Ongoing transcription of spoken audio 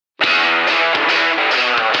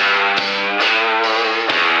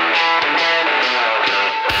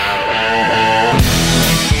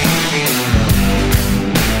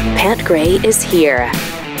Gray is here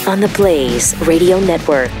on the Blaze Radio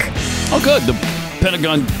Network. Oh, good. The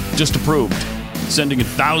Pentagon just approved sending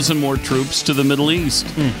 1,000 more troops to the Middle East.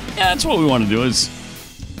 Yeah, that's what we want to do, is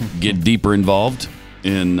get deeper involved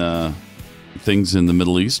in things in the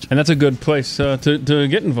Middle East. And that's a good place to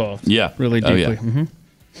get involved. Yeah. Really deeply. Oh,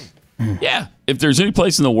 yeah. Yeah. If there's any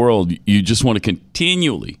place in the world you just want to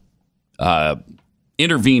continually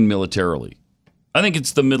intervene militarily, I think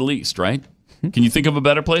it's the Middle East, right? Can you think of a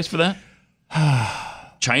better place for that?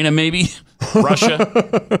 China, maybe?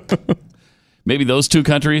 Russia? Maybe those two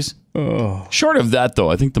countries? Oh. Short of that,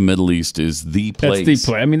 though, I think the Middle East is the place. That's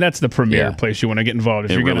the place. I mean, that's the premier place you want to get involved.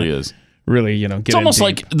 If it you're really gonna is. Really, get it's almost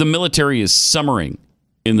like the military is summering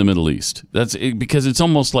in the Middle East. That's it, because it's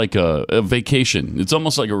almost like a vacation. It's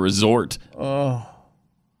almost like a resort. Oh.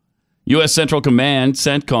 U.S. Central Command,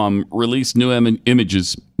 CENTCOM, released new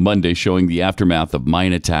images Monday showing the aftermath of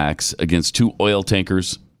mine attacks against 2 oil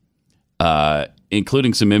tankers,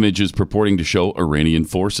 including some images purporting to show Iranian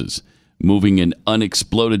forces moving an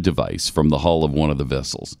unexploded device from the hull of one of the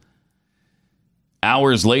vessels.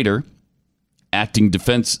 Hours later, Acting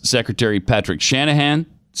Defense Secretary Patrick Shanahan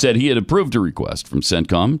said he had approved a request from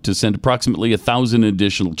CENTCOM to send approximately 1,000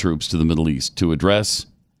 additional troops to the Middle East to address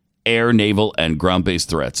air, naval, and ground-based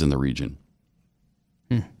threats in the region.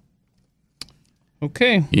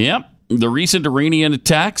 Okay. Yep. The recent Iranian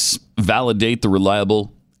attacks validate the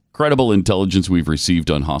reliable, credible intelligence we've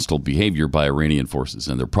received on hostile behavior by Iranian forces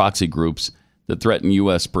and their proxy groups that threaten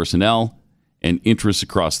U.S. personnel and interests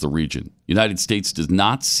across the region. The United States does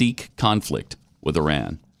not seek conflict with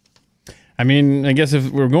Iran. I mean, I guess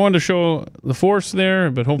if we're going to show the force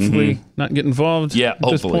there, but hopefully not get involved at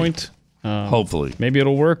this point. Hopefully. Maybe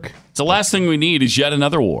it'll work. It's the last thing we need is yet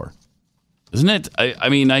another war. Isn't it?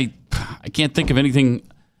 I can't think of anything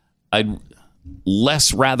I'd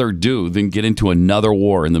less rather do than get into another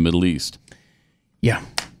war in the Middle East. Yeah.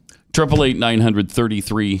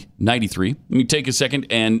 888-900-3393. Let me take a second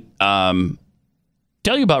and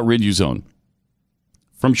tell you about Riduzone.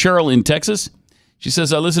 From Cheryl in Texas. She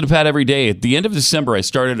says, I listen to Pat every day. At the end of December, I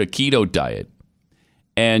started a keto diet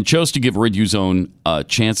and chose to give Riduzone a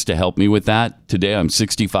chance to help me with that. Today, I'm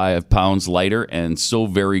 65 pounds lighter and so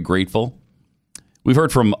very grateful. We've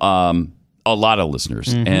heard from a lot of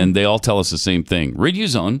listeners, and they all tell us the same thing.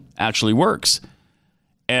 Riduzone actually works.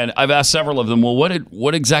 And I've asked several of them, well,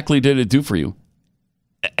 what exactly did it do for you?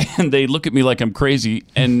 And they look at me like I'm crazy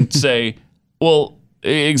and say, well,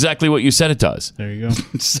 exactly what you said it does. There you go.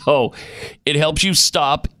 So it helps you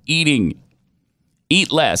stop eating.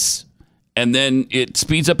 Eat less, and then it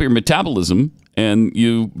speeds up your metabolism, and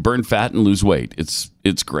you burn fat and lose weight. It's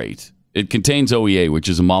great. It contains OEA, which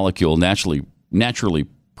is a molecule naturally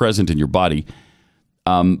present in your body.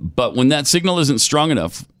 But when that signal isn't strong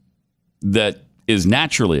enough that is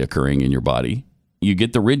naturally occurring in your body, you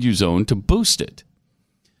get the Riduzone to boost it.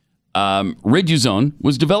 Riduzone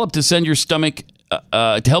was developed to send your stomach,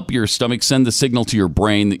 to help your stomach send the signal to your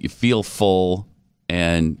brain that you feel full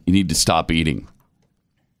and you need to stop eating.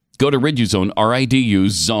 Go to Riduzone,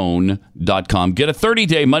 riduzone.com. Get a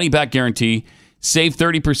 30-day money-back guarantee. Save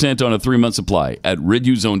 30% on a 3-month supply at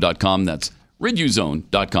riduzone.com. That's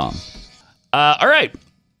riduzone.com. All right.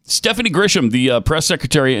 Stephanie Grisham, the press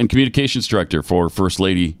secretary and communications director for First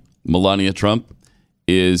Lady Melania Trump,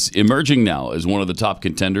 is emerging now as one of the top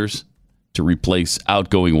contenders to replace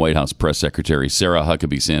outgoing White House press secretary Sarah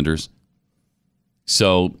Huckabee Sanders.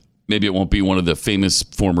 So maybe it won't be one of the famous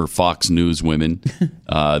former Fox News women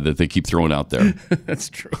that they keep throwing out there. That's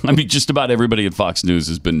true. I mean, just about everybody at Fox News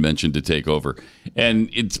has been mentioned to take over, and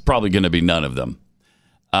it's probably going to be none of them.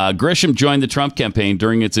 Grisham joined the Trump campaign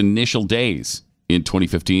during its initial days in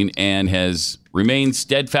 2015 and has remained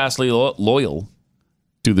steadfastly loyal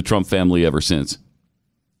to the Trump family ever since,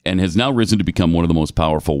 and has now risen to become one of the most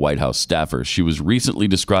powerful White House staffers. She was recently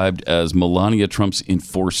described as Melania Trump's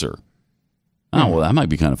enforcer. Oh, well, that might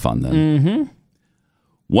be kind of fun then.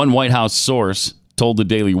 One White House source told the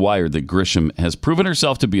Daily Wire that Grisham has proven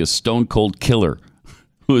herself to be a stone-cold killer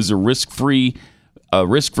who is a risk-free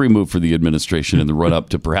move for the administration in the run-up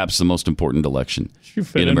to perhaps the most important election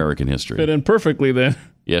in American history. Fit in perfectly then.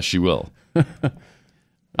 Yes, she will. You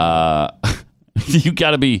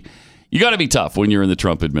got to be tough when you're in the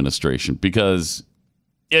Trump administration because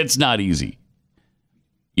it's not easy.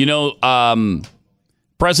 You know,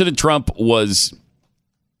 President Trump was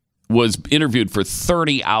interviewed for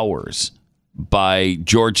 30 hours by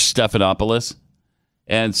George Stephanopoulos,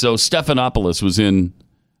 and so Stephanopoulos was in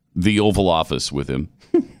the Oval Office with him,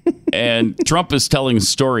 and Trump is telling a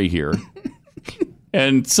story here,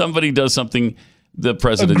 and somebody does something the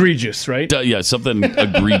president egregious, right? Something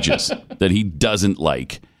egregious that he doesn't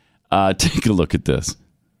like. Take a look at this.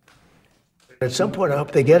 At some point, I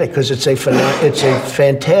hope they get it because it's a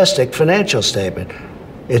fantastic financial statement.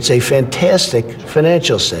 It's a fantastic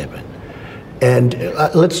financial statement. And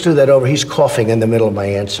let's do that over. He's coughing in the middle of my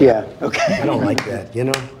answer. Yeah, okay. I don't like that, you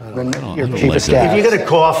know? Your chief of staff. If you're going to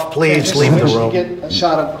cough, please leave the room. Get a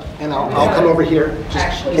shot of, and I'll come over here.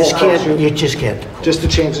 You just can't. Just to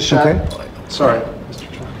change the shot. Okay. Sorry.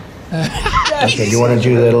 Okay, you want to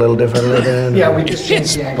do that a little differently then? Yeah, we just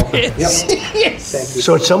changed the angle. Yep. Yes. Thank you.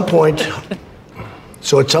 So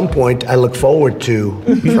at some point, I look forward to,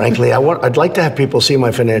 frankly, I'd like to have people see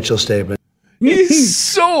my financial statement. He's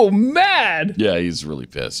so mad. Yeah, he's really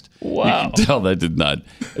pissed. Wow. You can tell that did not.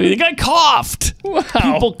 I mean, the guy coughed. Wow.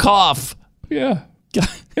 People cough. Yeah.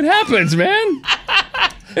 It happens, man.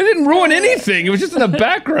 It didn't ruin anything. It was just in the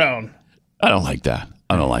background. I don't like that.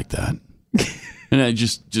 And I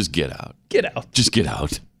just get out. Get out. Just get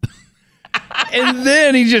out. And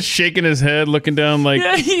then he's just shaking his head, looking down like...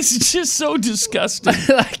 Yeah, he's just so disgusted.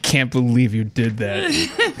 I can't believe you did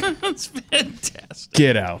that. That's fantastic.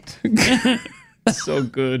 Get out. So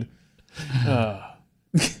good.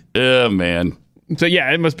 Yeah, man. So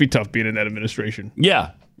yeah, it must be tough being in that administration.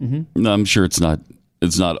 Yeah. Mm-hmm. No, I'm sure it's not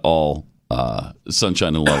all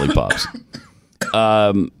sunshine and lollipops.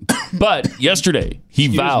 But yesterday he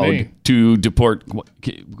vowed to deport.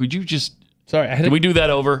 Could you just? Sorry, can we do that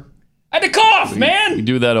over? I had to cough, man. We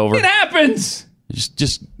do that over. It happens.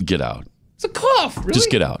 Just get out. It's a cough. Really? Just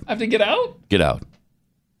get out. I have to get out. Get out.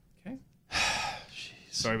 Okay.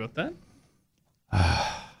 Sorry about that.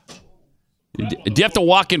 Do you have to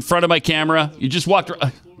walk in front of my camera? You just walked.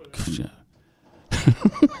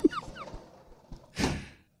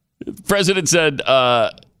 The president said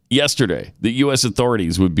yesterday that U.S.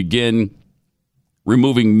 authorities would begin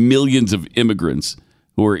removing millions of immigrants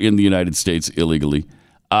who are in the United States illegally.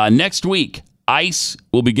 Next week, ICE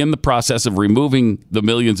will begin the process of removing the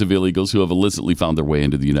millions of illegals who have illicitly found their way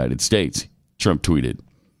into the United States, Trump tweeted.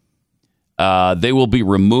 They will be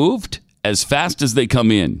removed as fast as they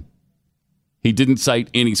come in. He didn't cite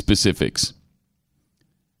any specifics.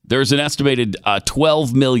 There's an estimated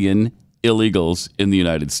 12 million illegals in the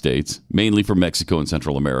United States, mainly from Mexico and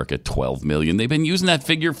Central America. 12 million. They've been using that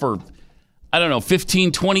figure for,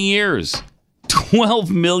 15, 20 years.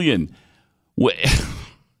 12 million.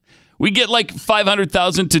 We get like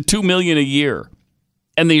 500,000 to 2 million a year.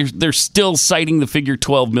 And they're still citing the figure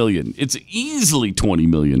 12 million. It's easily 20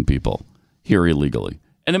 million people here illegally.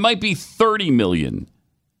 And it might be 30 million.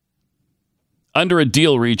 Under a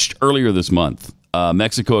deal reached earlier this month,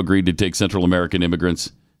 Mexico agreed to take Central American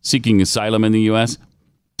immigrants seeking asylum in the U.S.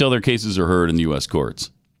 till their cases are heard in the U.S. courts.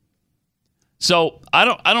 So I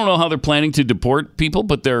don't know how they're planning to deport people,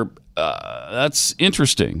 but that's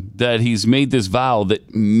interesting that he's made this vow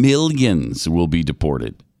that millions will be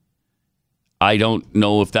deported. I don't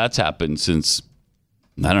know if that's happened since,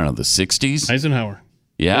 the 60s? Eisenhower.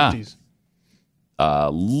 Yeah. 50s.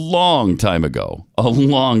 A long time ago.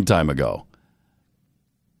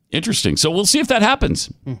 Interesting. So we'll see if that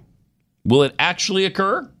happens. Will it actually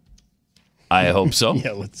occur? I hope so.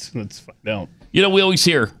 Yeah, let's find out. We always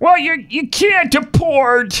hear, well, you can't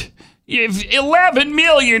deport 11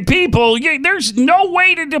 million people. There's no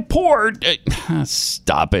way to deport.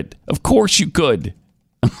 Stop it. Of course you could.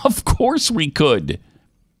 Of course we could.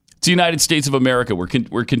 It's the United States of America.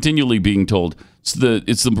 We're continually being told it's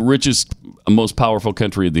the richest, most powerful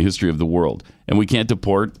country in the history of the world, and we can't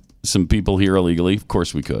deport some people here illegally. Of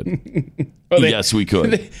course we could. Yes, we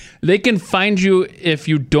could. They can find you if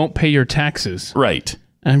you don't pay your taxes. Right.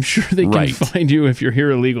 I'm sure they can find you if you're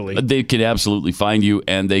here illegally. They can absolutely find you,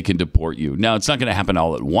 and they can deport you. Now, it's not going to happen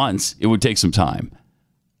all at once. It would take some time.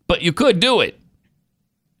 But you could do it.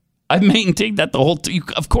 I've maintained that the whole time.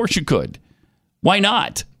 Of course you could. Why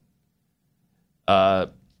not?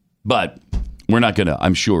 But we're not going to,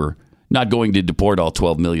 I'm sure, not going to deport all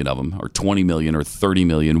 12 million of them, or 20 million, or 30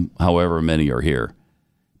 million, however many are here.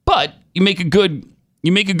 But you make a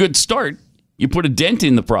good start. You put a dent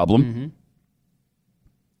in the problem. Mm-hmm.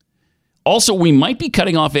 Also, we might be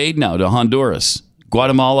cutting off aid now to Honduras,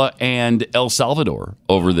 Guatemala, and El Salvador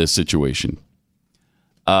over this situation.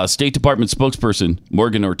 State Department spokesperson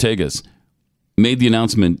Morgan Ortagus made the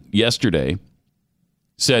announcement yesterday,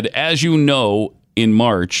 said, as you know, in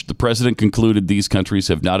March, the president concluded these countries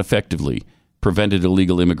have not effectively prevented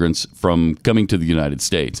illegal immigrants from coming to the United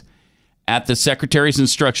States. At the secretary's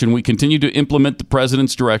instruction, we continue to implement the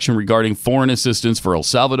president's direction regarding foreign assistance for El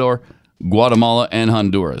Salvador, Guatemala, and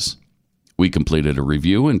Honduras. We completed a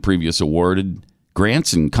review and previous awarded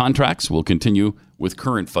grants and contracts will continue with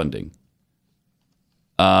current funding.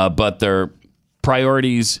 But their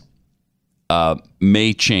priorities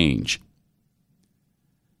may change.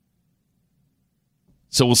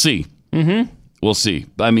 So we'll see. Mm-hmm. We'll see.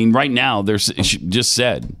 I mean, right now, she just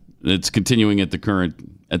said it's continuing at the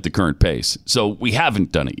current pace. So we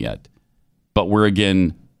haven't done it yet, but we're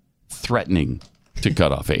again threatening to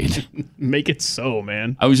cut off aid. Make it so,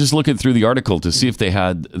 man. I was just looking through the article to see if they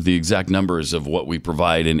had the exact numbers of what we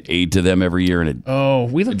provide in aid to them every year, and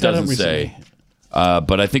we looked that up recently. Say.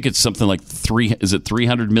 But I think it's something like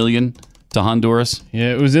 300 million to Honduras?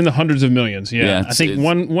 Yeah, it was in the hundreds of millions. Yeah, I think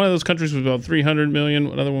one of those countries was about 300 million.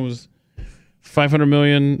 Another one was 500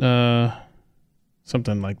 million,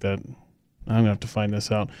 something like that. I'm gonna have to find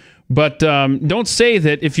this out. But don't say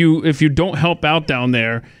that if you don't help out down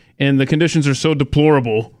there and the conditions are so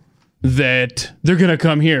deplorable that they're gonna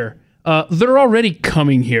come here. They're already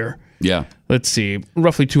coming here. Yeah. Let's see,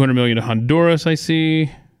 roughly 200 million to Honduras. I see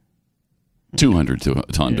 200 to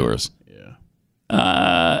Honduras. Yeah.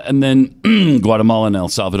 And then Guatemala and El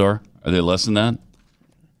Salvador. Are they less than that?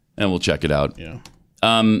 And we'll check it out. Yeah.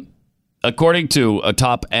 According to a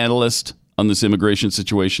top analyst on this immigration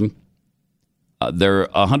situation, there are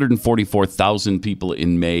 144,000 people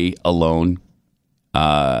in May alone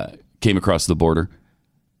came across the border.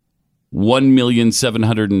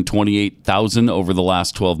 1,728,000 over the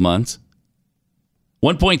last 12 months.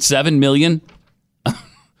 1.7 million.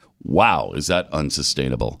 Wow, is that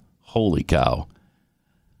unsustainable? Holy cow.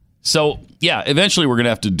 So, yeah, eventually we're going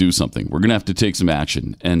to have to do something. We're going to have to take some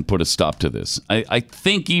action and put a stop to this. I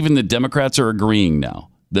think even the Democrats are agreeing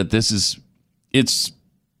now that this is, it's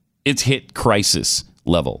hit crisis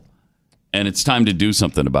level. And it's time to do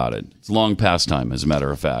something about it. It's long past time, as a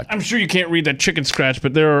matter of fact. I'm sure you can't read that chicken scratch,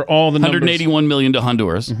 but there are all the numbers. 181 million to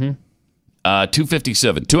Honduras. Mm-hmm.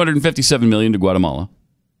 257 million to Guatemala.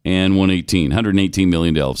 And 118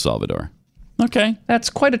 million to El Salvador. Okay. That's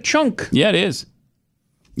quite a chunk. Yeah, it is.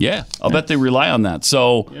 Yeah, I'll bet they rely on that.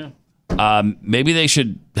 So maybe they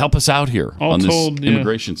should help us out here on this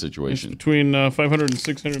immigration situation. It's between 500 and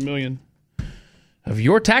 600 million of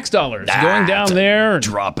your tax dollars going down there.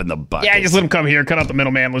 Drop in the bucket. Yeah, just let them come here. Cut out the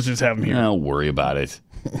middleman. Let's just have them here. Don't worry about it.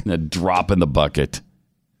 A drop in the bucket.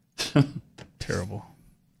 Terrible.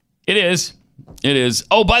 It is. It is.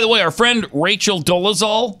 Oh, by the way, our friend Rachel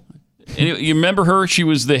Dolezal, you remember her? She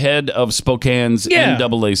was the head of Spokane's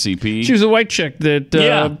NAACP. She was a white chick that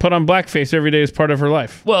put on blackface every day as part of her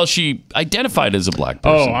life. Well, she identified as a black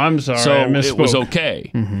person. Oh, I'm sorry. So I misspoke. it was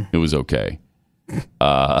okay. Mm-hmm. It was okay.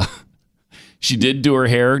 She did do her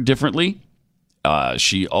hair differently.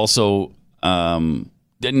 She also now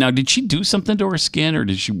did she do something to her skin, or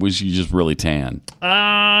was she just really tan?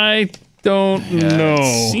 I don't know.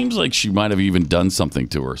 It seems like she might have even done something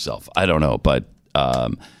to herself. I don't know, but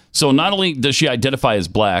so not only does she identify as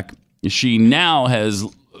black, she now has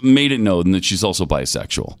made it known that she's also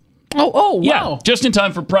bisexual. Oh, wow. Yeah, just in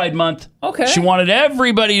time for Pride Month. Okay. She wanted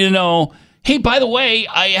everybody to know, hey, by the way,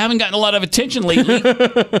 I haven't gotten a lot of attention lately.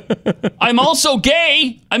 I'm also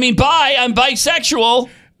gay. I mean, I'm bisexual.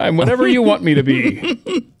 I'm whatever you want me to be.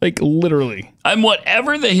 Like, literally. I'm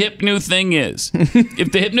whatever the hip new thing is.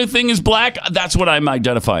 If the hip new thing is black, that's what I'm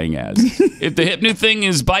identifying as. If the hip new thing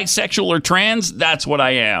is bisexual or trans, that's what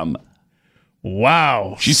I am.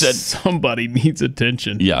 Wow. She said, somebody needs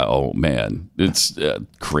attention. Yeah, oh man. It's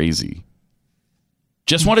crazy.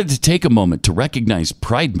 Just wanted to take a moment to recognize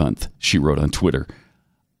Pride Month, she wrote on Twitter.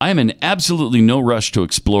 I am in absolutely no rush to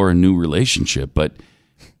explore a new relationship, but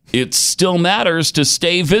it still matters to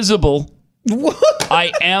stay visible. What?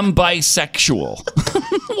 I am bisexual.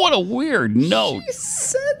 What a weird note. She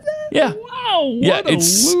said that? Yeah. Wow. It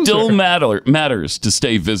still matters to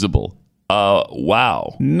stay visible.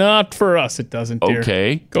 Wow. Not for us, it doesn't, dear.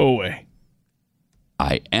 Okay. Go away.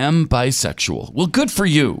 I am bisexual. Well, good for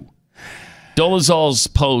you. Dolezal's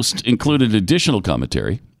post included additional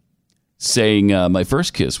commentary saying, my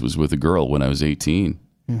first kiss was with a girl when I was 18.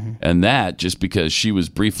 Mm-hmm. And that, just because she was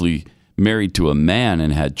briefly married to a man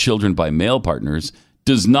and had children by male partners,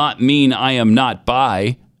 does not mean I am not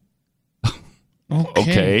bi.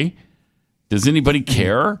 Okay. Does anybody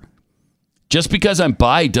care? Just because I'm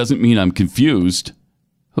bi doesn't mean I'm confused.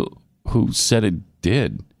 Who said it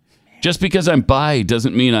did? Just because I'm bi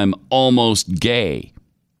doesn't mean I'm almost gay.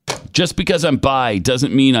 Just because I'm bi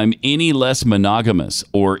doesn't mean I'm any less monogamous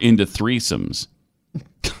or into threesomes.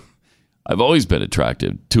 I've always been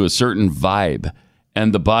attracted to a certain vibe,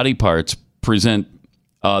 and the body parts present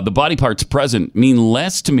mean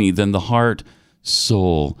less to me than the heart,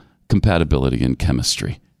 soul, compatibility, and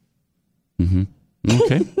chemistry. Mm-hmm.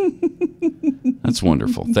 Okay. That's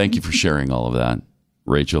wonderful. Thank you for sharing all of that,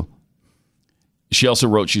 Rachel. She also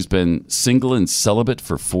wrote she's been single and celibate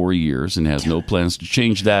for 4 years and has no plans to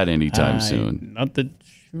change that anytime soon. Not that.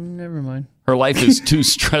 Never mind. Her life is too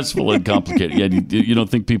stressful and complicated. Yeah, you don't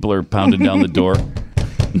think people are pounding down the door?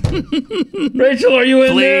 Rachel, are you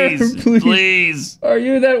in there? Please. Are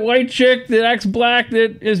you that white chick that acts black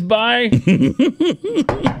that is bi?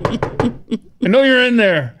 I know you're in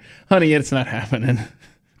there. Honey, it's not happening.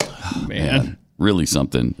 Man. Really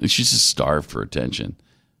something. She's just starved for attention.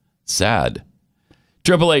 Sad.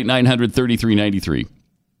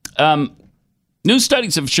 888-900-3393. New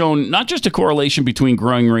studies have shown not just a correlation between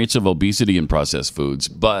growing rates of obesity in processed foods,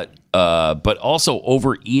 but also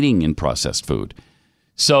overeating in processed food.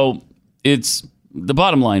 So the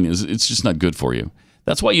bottom line is it's just not good for you.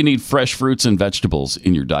 That's why you need fresh fruits and vegetables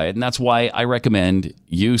in your diet, and that's why I recommend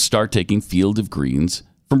you start taking Field of Greens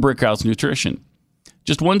from Brickhouse Nutrition.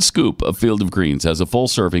 Just one scoop of Field of Greens has a full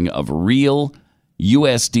serving of real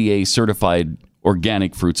USDA certified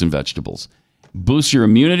organic fruits and vegetables. Boost your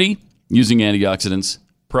immunity using antioxidants,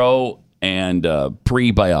 pro and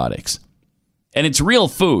prebiotics. And it's real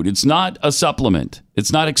food. It's not a supplement.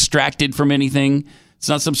 It's not extracted from anything. It's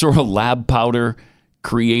not some sort of lab powder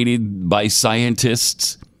created by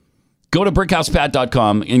scientists. Go to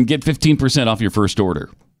brickhousepat.com and get 15% off your first order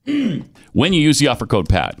when you use the offer code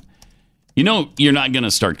PAT. You know you're not going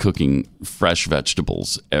to start cooking fresh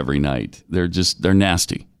vegetables every night. They're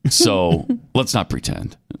nasty. So let's not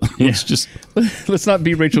pretend. Let's not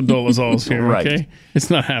be Rachel Dolezal's here, right. Okay? It's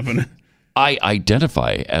not happening. I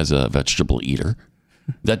identify as a vegetable eater.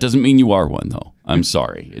 That doesn't mean you are one, though. I'm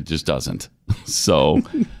sorry. It just doesn't. So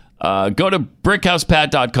go to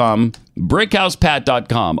brickhousepat.com,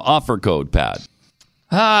 brickhousepat.com, offer code PAT.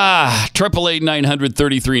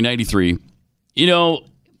 888-900-3393. You know,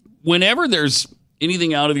 whenever there's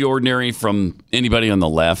anything out of the ordinary from anybody on the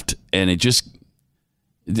left, and it just,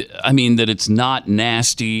 I mean, that it's not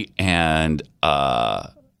nasty and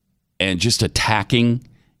just attacking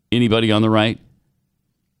anybody on the right,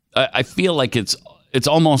 I feel like it's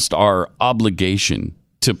almost our obligation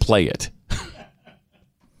to play it.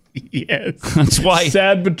 Yes. That's why.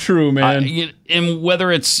 Sad but true, man. And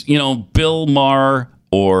whether it's, Bill Maher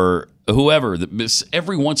or whoever,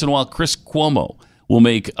 every once in a while, Chris Cuomo will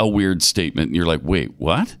make a weird statement. And you're like, wait,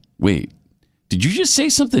 what? Wait, did you just say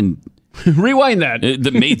something? Rewind that.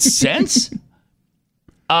 That made sense?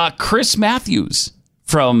 Chris Matthews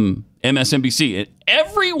from MSNBC.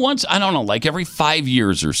 Every 5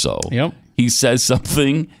 years or so, yep, he says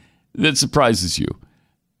something that surprises you.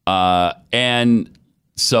 And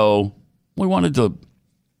so we wanted to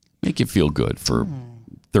make you feel good for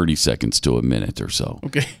 30 seconds to a minute or so.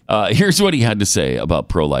 Okay. Here's what he had to say about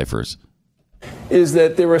pro-lifers. Is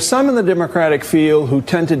that there are some in the Democratic field who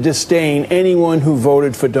tend to disdain anyone who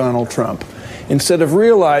voted for Donald Trump, instead of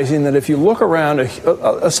realizing that if you look around,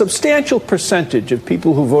 a substantial percentage of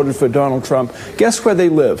people who voted for Donald Trump, guess where they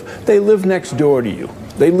live? They live next door to you.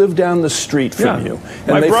 They live down the street from you.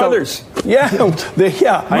 And my brothers. I know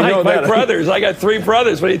that. My brothers. I got 3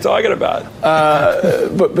 brothers. What are you talking about?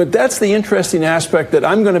 But that's the interesting aspect that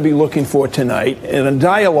I'm going to be looking for tonight in a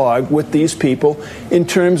dialogue with these people in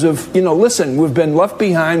terms of, listen, we've been left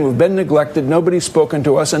behind, we've been neglected, nobody's spoken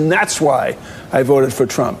to us, and that's why I voted for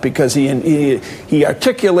Trump, because he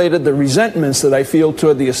articulated the resentments that I feel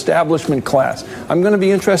toward the establishment class. I'm going to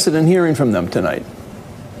be interested in hearing from them tonight.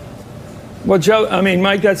 Well, Joe,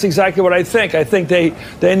 Mike, that's exactly what I think. I think they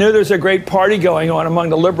knew there's a great party going on among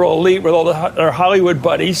the liberal elite with all their Hollywood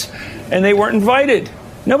buddies, and they weren't invited.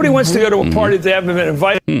 Nobody wants to go to a party if they haven't been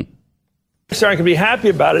invited. They're not going to be happy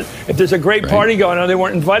about it. If there's a great party going on, they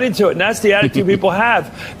weren't invited to it, and that's the attitude people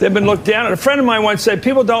have. They've been looked down on. A friend of mine once said,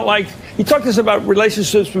 people don't like, he talked to us about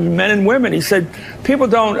relationships between men and women. He said, people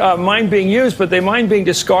don't mind being used, but they mind being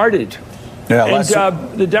discarded. Yeah, and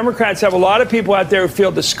the Democrats have a lot of people out there who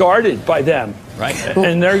feel discarded by them. Right.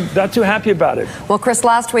 And they're not too happy about it. Well, Chris,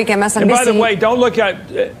 last week MSNBC... And by the way, don't look at...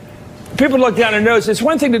 people look down their nose. It's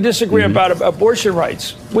one thing to disagree about abortion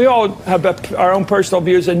rights. We all have our own personal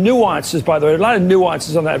views and nuances, by the way. There are a lot of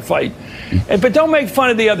nuances on that fight. But don't make fun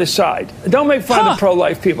of the other side. Don't make fun of the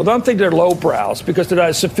pro-life people. Don't think they're lowbrows because they're not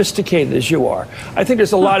as sophisticated as you are. I think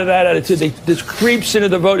there's a lot of that attitude. This creeps into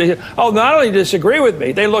the vote. Oh, not only disagree with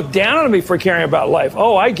me, they look down on me for caring about life.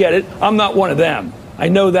 Oh, I get it. I'm not one of them. I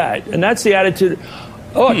know that. And that's the attitude.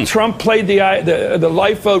 Oh, Trump played the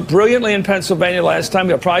life vote brilliantly in Pennsylvania last time.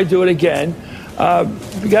 He'll probably do it again.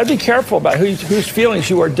 You got to be careful about whose feelings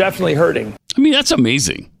you are definitely hurting. I mean, that's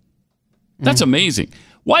amazing. That's amazing.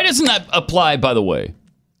 Why doesn't that apply, by the way,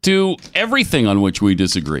 to everything on which we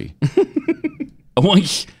disagree?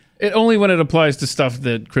 Only when it applies to stuff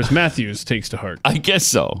that Chris Matthews takes to heart. I guess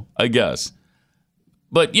so.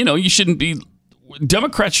 But,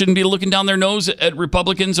 Democrats shouldn't be looking down their nose at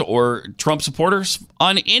Republicans or Trump supporters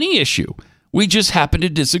on any issue. We just happen to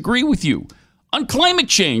disagree with you. On climate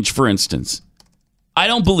change, for instance, I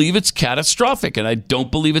don't believe it's catastrophic, and I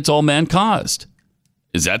don't believe it's all man-caused.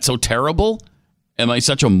 Is that so terrible? Am I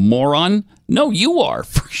such a moron? No, you are,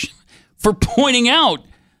 for pointing out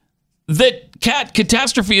that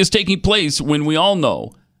catastrophe is taking place when we all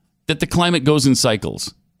know that the climate goes in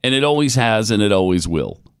cycles, and it always has and it always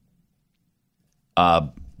will.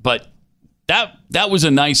 But that was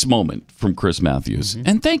a nice moment from Chris Matthews,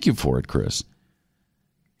 and thank you for it, Chris.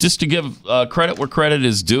 Just to give credit where credit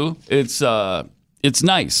is due, it's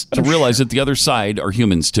nice to realize that the other side are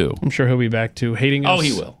humans too. I'm sure he'll be back to hating us. Oh,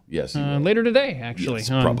 he will. Yes, he will. Later today, actually,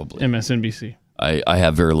 yes, on probably MSNBC. I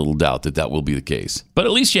have very little doubt that will be the case. But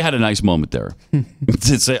at least you had a nice moment there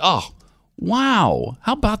to say, "Oh, wow,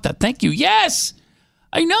 how about that? Thank you." Yes,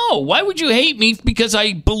 I know. Why would you hate me? Because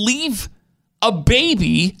I believe a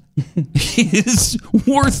baby is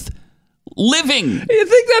worth living. You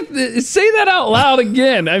think that? Say that out loud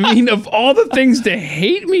again. I mean, of all the things to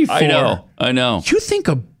hate me for, I know. You think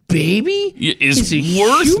a baby is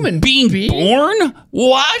worth human being born?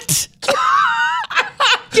 What?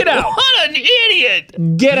 Get out! What an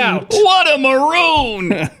idiot! Get out! What a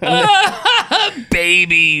maroon!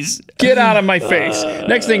 Babies! Get out of my face!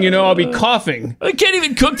 Next thing you know, I'll be coughing. They can't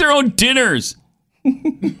even cook their own dinners.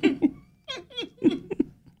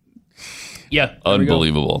 Yeah,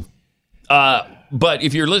 unbelievable. But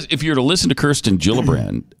if you're to listen to Kirsten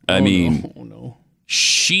Gillibrand,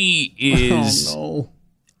 she is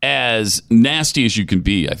as nasty as you can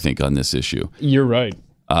be, I think, on this issue. You're right.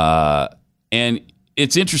 And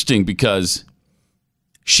it's interesting because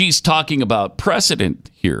she's talking about precedent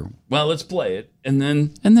here. Well, let's play it, and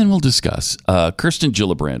then we'll discuss. Kirsten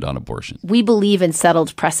Gillibrand on abortion. We believe in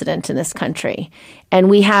settled precedent in this country, and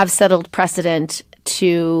we have settled precedent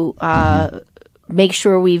to make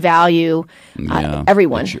sure we value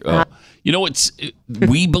everyone. Sure. You know what's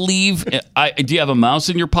we believe? Do you have a mouse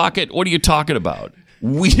in your pocket? What are you talking about?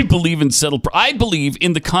 We believe in settled. I believe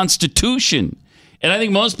in the Constitution. And I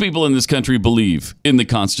think most people in this country believe in the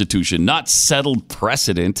Constitution, not settled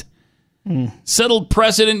precedent. Settled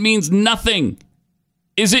precedent means nothing.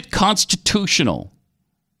 Is it constitutional?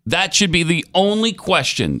 That should be the only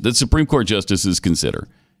question that Supreme Court justices consider.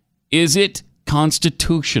 Is it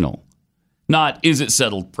constitutional? Not, is it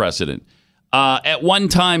settled precedent? At one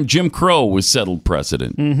time, Jim Crow was settled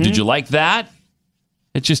precedent. Did you like that?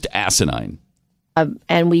 It's just asinine.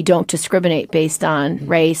 And we don't discriminate based on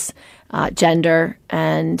race, gender,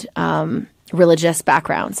 and religious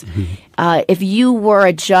backgrounds. If you were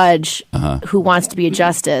a judge who wants to be a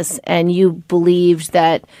justice and you believed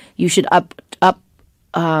that you should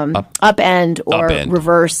upend or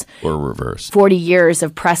reverse 40 years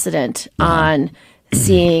of precedent on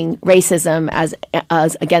seeing racism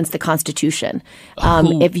as against the Constitution.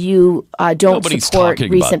 If you don't support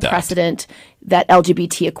recent precedent that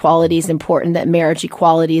LGBT equality is important, that marriage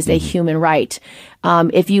equality is a human right.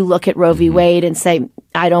 If you look at Roe v. Wade and say,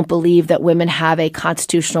 I don't believe that women have a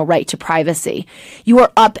constitutional right to privacy, you are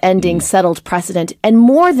upending settled precedent. And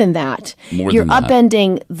more than that, you're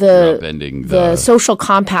upending the social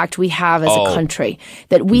compact we have as a country,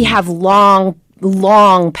 that we have long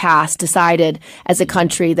past decided as a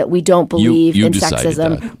country that we don't believe in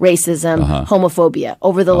sexism, racism, homophobia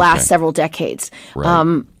over the last several decades.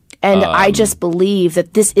 Right. And I just believe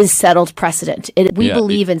that this is settled precedent. We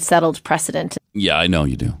believe in settled precedent. Yeah, I know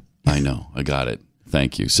you do. I know. I got it.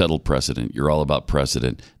 Thank you. Settled precedent. You're all about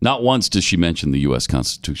precedent. Not once does she mention the U.S.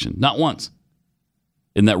 Constitution. Not once.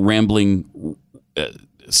 In that rambling,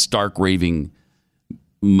 stark raving,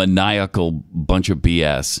 maniacal bunch of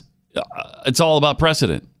BS. It's all about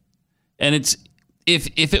precedent. And it's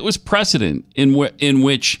if it was precedent in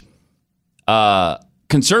which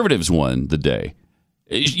conservatives won the day,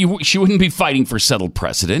 she wouldn't be fighting for settled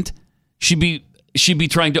precedent. She'd be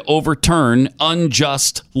trying to overturn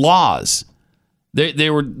unjust laws.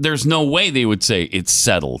 There's no way they would say it's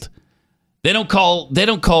settled. They don't call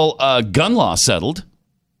gun law settled.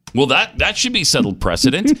 Well, that should be settled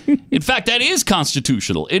precedent. In fact, that is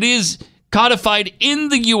constitutional. It is codified in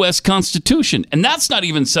the U.S. Constitution, and that's not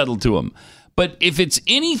even settled to them. But if it's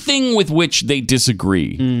anything with which they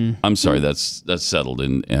disagree, I'm sorry, that's settled,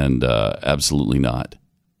 and absolutely not.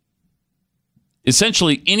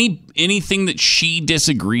 Essentially, anything that she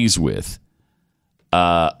disagrees with,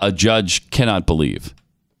 a judge cannot believe.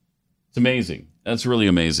 It's amazing. That's really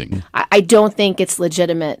amazing. I don't think it's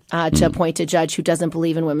legitimate to appoint a judge who doesn't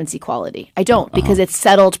believe in women's equality. I don't, because it's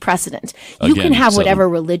settled precedent. You can have whatever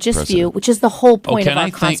religious view, which is the whole point of our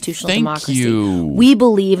constitutional democracy. We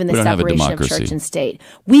believe in the separation of church and state.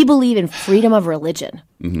 We believe in freedom of religion.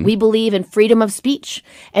 We believe in freedom of speech.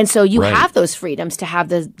 And so you have those freedoms to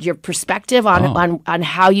have your perspective on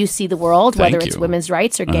how you see the world, whether it's women's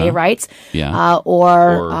rights or gay rights,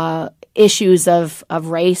 or issues of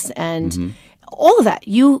race and all of that.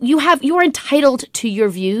 You are entitled to your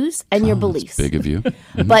views and your beliefs. Big of you.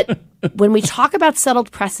 But when we talk about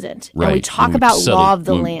settled precedent and we talk about law of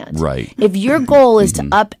the land, if your goal is to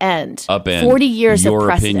upend 40 years of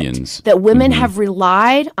precedent that women have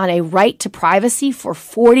relied on a right to privacy for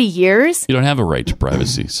 40 years. You don't have a right to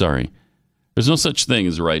privacy. Sorry. There's no such thing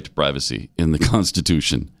as a right to privacy in the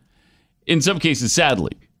Constitution. In some cases,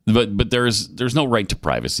 sadly. But there's no right to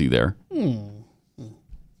privacy there.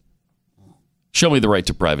 Show me the right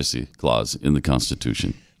to privacy clause in the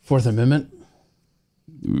Constitution. Fourth Amendment?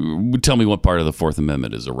 Tell me what part of the Fourth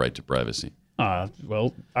Amendment is a right to privacy.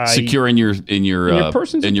 Secure in your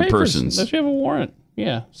persons. Unless you have a warrant.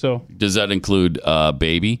 Yeah. So does that include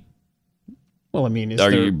baby? Well, I mean,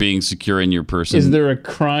 are you being secure in your person? Is there a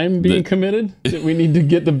crime being committed that we need to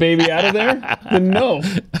get the baby out of there? Then no.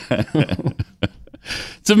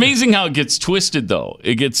 It's amazing how it gets twisted, though.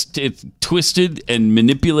 It's twisted and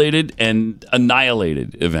manipulated and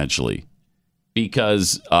annihilated eventually,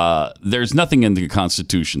 because there's nothing in the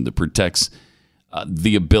Constitution that protects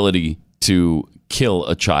the ability to kill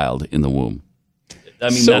a child in the womb. I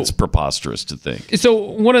mean, that's preposterous to think. So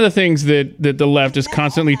one of the things that the left is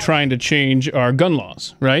constantly trying to change are gun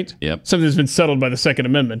laws, right? Yep. Something that's been settled by the Second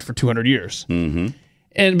Amendment for 200 years.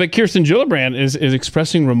 But Kirsten Gillibrand is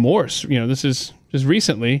expressing remorse. This is just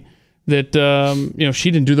recently that she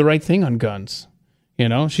didn't do the right thing on guns.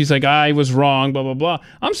 She's like, I was wrong, blah blah blah.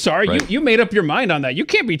 I'm sorry, you made up your mind on that. You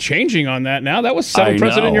can't be changing on that now. That was settled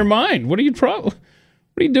precedent in your mind. What are you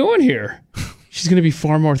doing here? She's going to be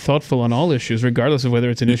far more thoughtful on all issues, regardless of whether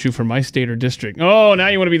it's an issue for my state or district. Oh, now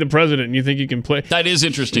you want to be the president and you think you can play. That is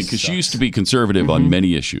interesting, because she used to be conservative on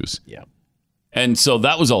many issues. Yeah. And so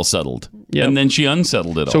that was all settled. Yep. And then she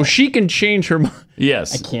unsettled it all. So she can change her mind.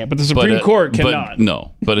 Yes. I can't, but the Supreme Court cannot.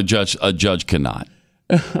 But a judge cannot.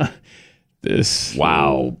 Wow.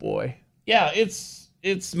 Oh, boy. Yeah, it's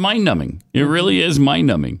mind-numbing. It really is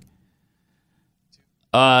mind-numbing.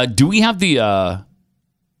 Do we have the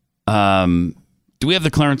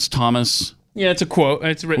Clarence Thomas? Yeah, it's a quote.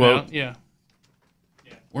 It's written out. Yeah.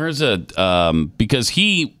 Where is it? Because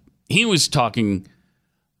he was talking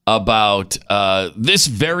about this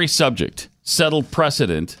very subject, settled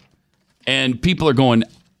precedent, and people are going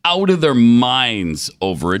out of their minds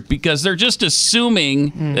over it because they're just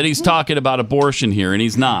assuming that he's talking about abortion here, and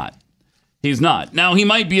he's not. He's not. Now, he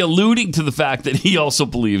might be alluding to the fact that he also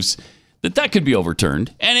believes that could be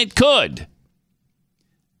overturned, and it could.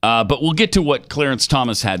 But we'll get to what Clarence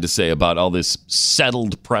Thomas had to say about all this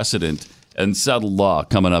settled precedent and settled law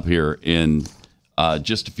coming up here in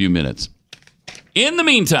just a few minutes. In the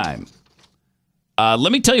meantime,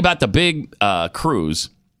 let me tell you about the big cruise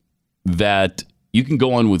that you can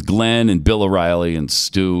go on with Glenn and Bill O'Reilly and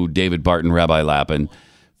Stu, David Barton, Rabbi Lappin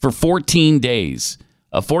for 14 days.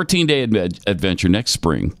 A 14-day adventure next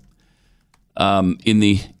spring in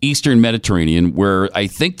the Eastern Mediterranean, where I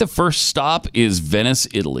think the first stop is Venice,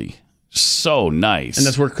 Italy. So nice. And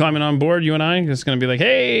that's where coming on board, you and I, it's going to be like,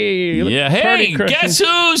 hey, guess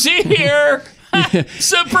who's here?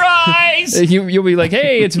 Surprise! You'll be like,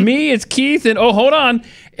 hey, it's me, it's Keith, and oh, hold on,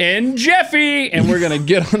 and Jeffy, and we're going to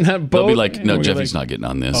get on that boat. They'll be like, no, Jeffy's not getting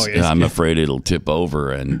on this. Oh, yes, I'm afraid it'll tip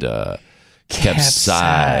over and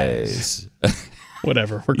capsize.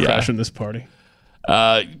 Whatever, we're crashing this party.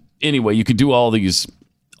 Anyway, you could do all these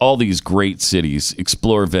great cities,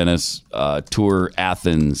 explore Venice, tour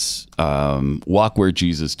Athens, walk where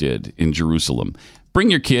Jesus did in Jerusalem. Bring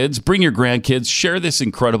your kids, bring your grandkids, share this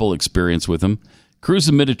incredible experience with them. Cruise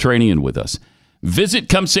the Mediterranean with us. Visit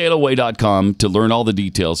ComeSailAway.com to learn all the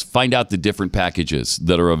details. Find out the different packages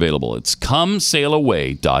that are available. It's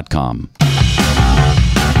ComeSailAway.com.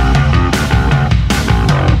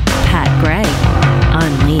 Pat Gray,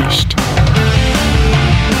 Unleashed.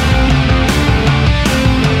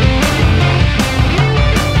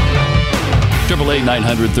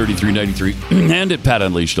 888-900-3393 and at Pat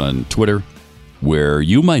Unleashed on Twitter, where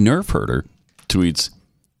you, my nerve herder, tweets,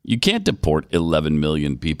 you can't deport 11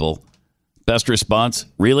 million people. Best response,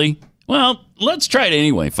 really? Well, let's try it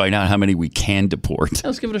anyway. Find out how many we can deport.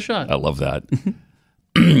 Let's give it a shot. I love that.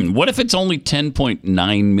 What if it's only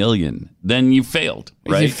 10.9 million? then you failed,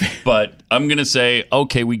 right? But I'm going to say,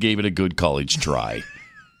 okay, we gave it a good college try.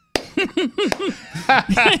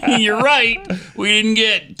 You're right. We didn't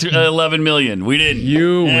get 11 million. We didn't.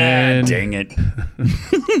 You win. Dang it.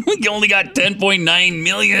 We only got 10.9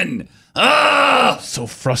 million. Ah! So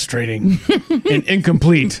frustrating and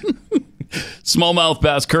incomplete. Smallmouth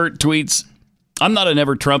Bass Kurt tweets, I'm not a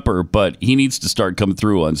never Trumper, but he needs to start coming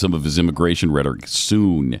through on some of his immigration rhetoric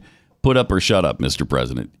soon. Put up or shut up, Mr.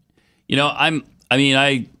 President. You know, I'm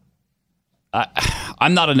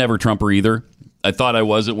not a never Trumper either. I thought I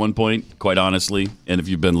was at one point, quite honestly. And if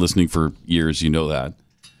you've been listening for years, you know that.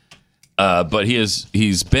 But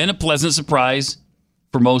he's been a pleasant surprise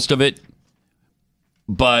for most of it.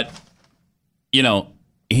 But, you know,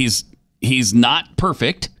 he's not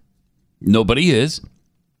perfect. Nobody is.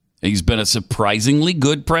 He's been a surprisingly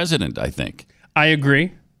good president, I think. I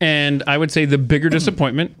agree. And I would say the bigger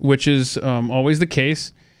disappointment, which is always the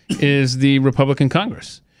case, is the Republican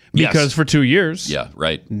Congress. Because for 2 years,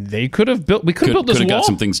 they could have built. We could have built this wall. Could have got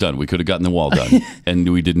some things done. We could have gotten the wall done,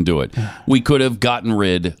 and we didn't do it. We could have gotten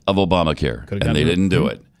rid of Obamacare, and they didn't do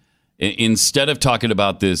it. Instead of talking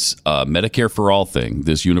about this Medicare for all thing,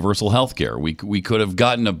 this universal health care, we could have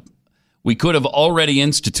we could have already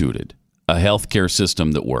instituted a health care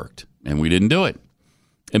system that worked, and we didn't do it.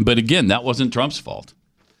 But again, that wasn't Trump's fault.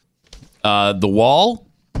 The wall.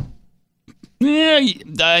 Yeah,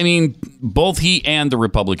 I mean, both he and the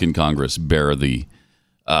Republican Congress bear the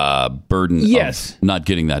burden of not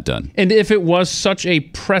getting that done. And if it was such a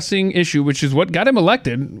pressing issue, which is what got him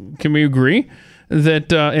elected, can we agree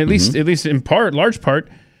that at least in part, large part,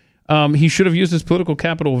 he should have used his political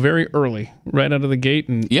capital very early, right out of the gate,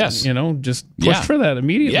 and just pushed for that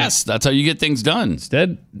immediately. Yes, that's how you get things done.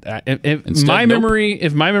 Instead, if my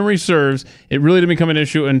memory serves, it really didn't become an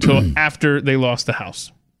issue until after they lost the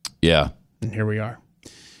House. Yeah. And here we are.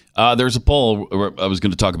 There's a poll I was going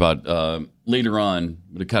to talk about later on,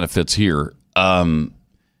 but it kind of fits here. I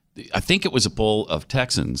think it was a poll of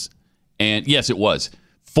Texans. And yes, it was.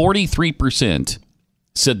 43%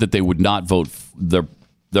 said that they would not vote.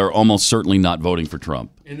 They're almost certainly not voting for Trump.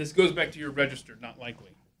 And this goes back to your registered, not likely.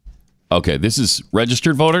 Okay, this is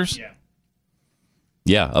registered voters? Yeah.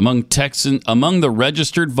 Yeah, among the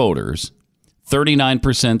registered voters,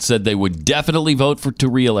 39% said they would definitely vote to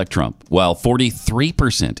re-elect Trump, while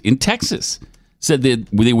 43% in Texas said that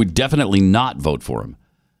they would definitely not vote for him.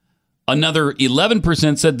 Another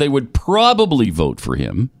 11% said they would probably vote for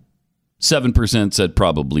him. 7% said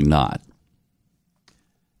probably not.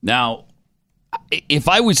 Now, if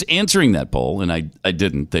I was answering that poll, and I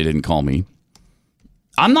didn't, they didn't call me,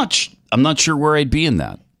 I'm not sure where I'd be in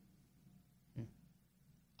that.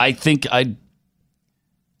 I think I'd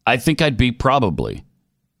be probably,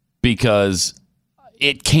 because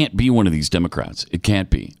it can't be one of these Democrats. It can't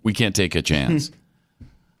be. We can't take a chance.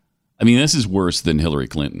 I mean, this is worse than Hillary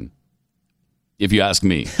Clinton. If you ask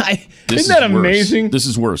me. Isn't that amazing? This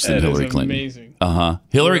is worse than Hillary Clinton. Amazing.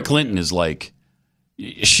 Hillary Clinton is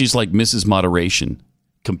she's like Mrs. Moderation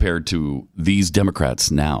compared to these Democrats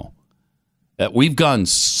now. We've gone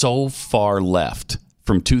so far left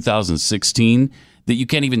from 2016 that you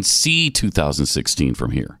can't even see 2016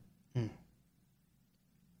 from here.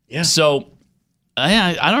 Yeah. So,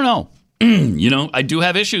 I don't know. I do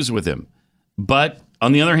have issues with him. But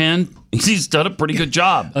on the other hand, he's done a pretty good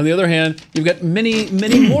job. On the other hand, you've got many,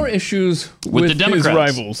 many more issues with the Democrats. His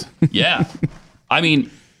rivals. Yeah. I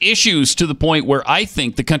mean, issues to the point where I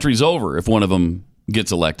think the country's over if one of them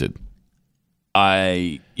gets elected.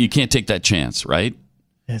 You can't take that chance, right?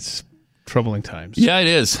 It's troubling times. Yeah, it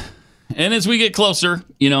is. And as we get closer,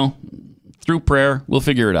 through prayer, we'll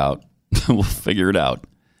figure it out. We'll figure it out.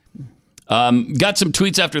 Got some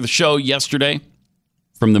tweets after the show yesterday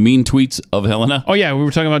from the mean tweets of Helena. Oh, yeah. We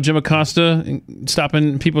were talking about Jim Acosta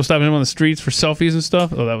people stopping him on the streets for selfies and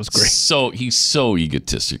stuff. Oh, that was great. So he's so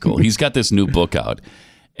egotistical. He's got this new book out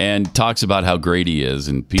and talks about how great he is,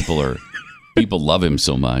 and people love him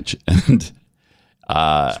so much. And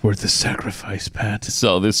it's worth the sacrifice, Pat.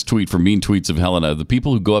 So this tweet from Mean Tweets of Helena: the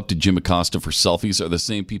people who go up to Jim Acosta for selfies are the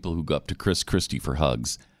same people who go up to Chris Christie for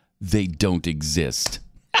hugs. They don't exist.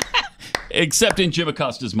 Except in Jim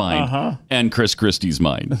Acosta's mind and Chris Christie's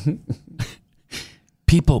mind.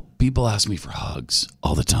 People ask me for hugs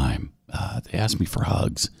all the time. They ask me for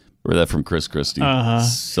hugs. Or that from Chris Christie.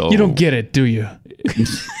 So you don't get it, do you?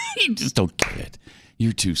 You just don't get it.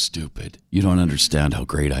 You're too stupid. You don't understand how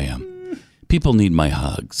great I am. People need my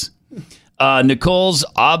hugs. Nicole's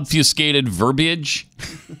obfuscated verbiage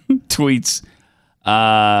tweets.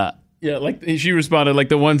 Yeah, like she responded, like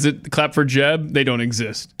the ones that clap for Jeb, they don't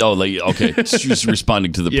exist. Oh, okay. She was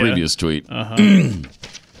responding to the previous tweet.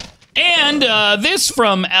 And this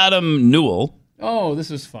from Adam Newell. Oh,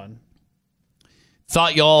 this is fun.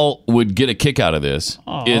 Thought y'all would get a kick out of this.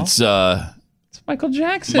 Aww. It's Michael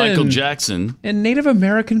Jackson. Michael Jackson. In Native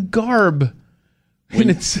American garb. And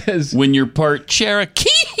it says... When you're part Cherokee.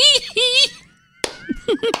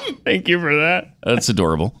 Thank you for that. That's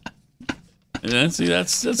adorable. Yeah, see,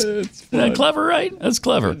 that's isn't that clever, right? That's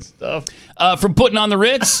clever. Good stuff. From putting on the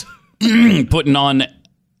Ritz, putting on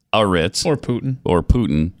a Ritz. Or Putin. Or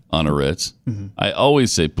Putin on a Ritz. Mm-hmm. I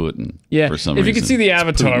always say Putin for some reason. If you can see the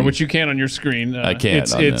avatar, which you can on your screen. I can't.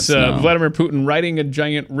 It's Vladimir Putin riding a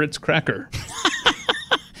giant Ritz cracker.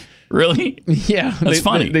 Really? Yeah. That's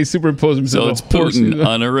funny. They superimpose themselves. So it's Putin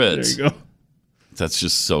on a Ritz. There you go.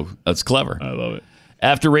 That's clever. I love it.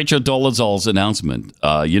 After Rachel Dolezal's announcement,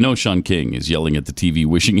 Sean King is yelling at the TV,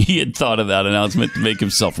 wishing he had thought of that announcement to make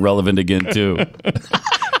himself relevant again, too.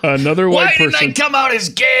 Another white person. Why didn't I come out as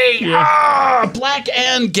gay? Yeah. Black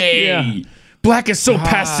and gay. Yeah. Black is so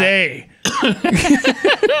passé.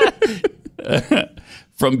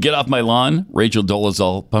 From Get Off My Lawn, Rachel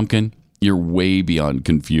Dolezal, Pumpkin, you're way beyond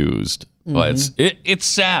confused. Mm-hmm. It's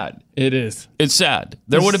sad. It is. It's sad.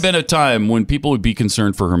 There would have been a time when people would be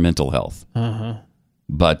concerned for her mental health. Uh-huh.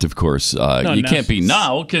 But, of course, you can't be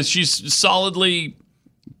now because she's solidly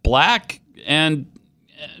black and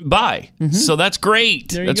bi. Mm-hmm. So that's great.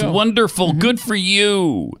 That's wonderful. Mm-hmm. Good for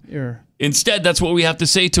you. Instead, that's what we have to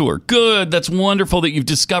say to her. Good. That's wonderful that you've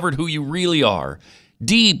discovered who you really are.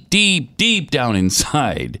 Deep, deep, deep down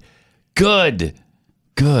inside. Good.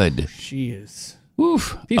 She is.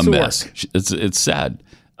 Oof. Piece a of mess. work. It's sad.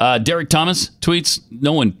 Derek Thomas tweets,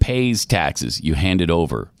 no one pays taxes. You hand it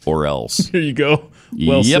over or else. Here you go.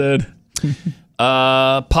 Well said.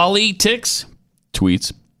 Politics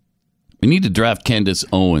tweets, we need to draft Candace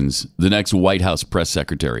Owens, the next White House press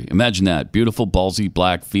secretary. Imagine that. Beautiful, ballsy,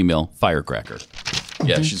 black, female firecracker.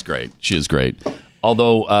 Yeah, she's great. She is great.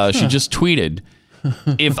 Although she just tweeted,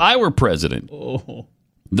 if I were president,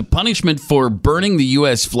 the punishment for burning the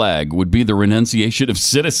U.S. flag would be the renunciation of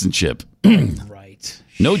citizenship. Right.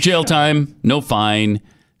 No jail time, no fine.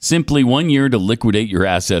 Simply 1 year to liquidate your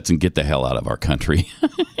assets and get the hell out of our country.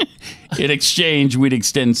 In exchange, we'd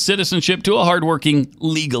extend citizenship to a hardworking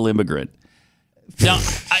legal immigrant. Now,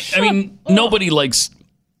 I mean, nobody likes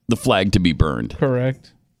the flag to be burned.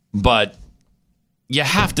 Correct. But you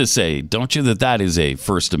have to say, don't you, that is a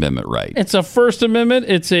First Amendment right? It's a First Amendment.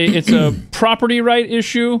 It's a property right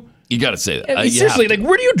issue. You got to say that. Seriously, like,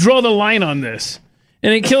 where do you draw the line on this?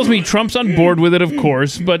 And it kills me. Trump's on board with it, of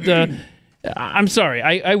course, but I'm sorry.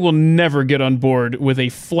 I will never get on board with a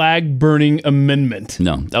flag-burning amendment.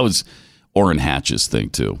 No, that was Orrin Hatch's thing,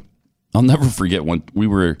 too. I'll never forget when we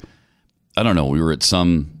were at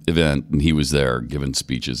some event, and he was there giving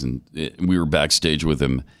speeches, and we were backstage with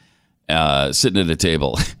him, sitting at a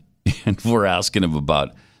table, and we're asking him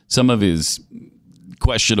about some of his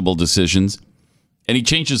questionable decisions, and he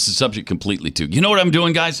changes the subject completely to, you know what I'm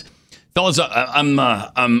doing, guys? Fellas,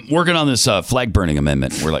 I'm working on this flag burning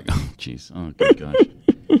amendment. We're like, oh, jeez. Oh, good gosh.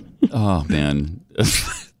 Oh, man.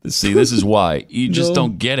 See, this is why. You just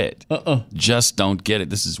don't get it. Just don't get it.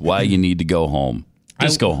 This is why you need to go home.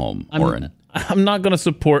 Just go home, Orrin. I'm not going to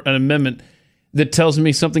support an amendment that tells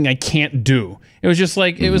me something I can't do. It was just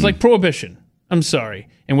like, it was like prohibition. I'm sorry.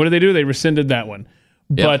 And what did they do? They rescinded that one.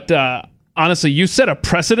 Yep. But honestly, you set a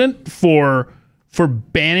precedent for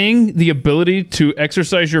banning the ability to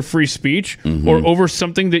exercise your free speech or over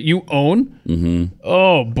something that you own. Mm-hmm.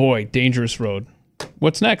 Oh, boy, dangerous road.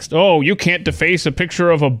 What's next? Oh, you can't deface a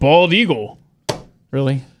picture of a bald eagle.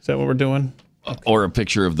 Really? Is that what we're doing? Okay. Or a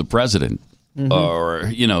picture of the president. Mm-hmm. Or,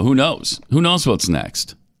 who knows? Who knows what's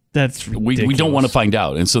next? That's ridiculous. We don't want to find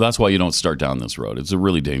out. And so that's why you don't start down this road. It's a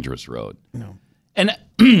really dangerous road. No. And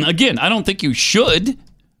again, I don't think you should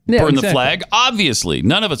burn the flag. Obviously,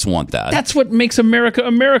 none of us want that. That's what makes America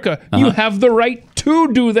America. You have the right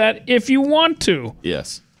to do that if you want to.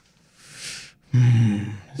 Yes.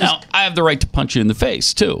 Now, I have the right to punch you in the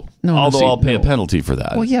face, too. Although I'll pay a penalty for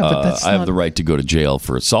that. Well, yeah, but that's I have the right to go to jail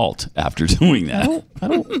for assault after doing that. I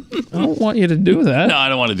don't want you to do that. No, I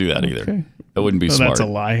don't want to do that either. That wouldn't be smart. That's a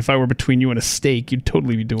lie. If I were between you and a steak, you'd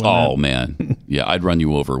totally be doing that. Oh, man. Yeah, I'd run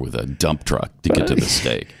you over with a dump truck to get to the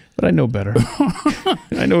steak. But I know better.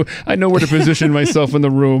 I know where to position myself in the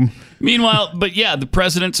room. Meanwhile, the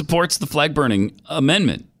president supports the flag burning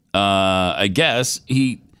amendment. I guess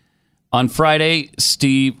on Friday,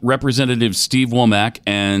 Representative Steve Womack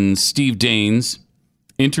and Steve Daines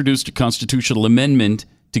introduced a constitutional amendment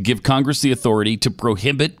to give Congress the authority to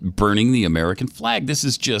prohibit burning the American flag. This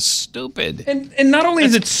is just stupid. And not only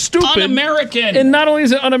is it stupid, un-American. And not only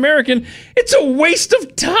is it un-American, it's a waste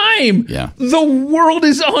of time. Yeah. The world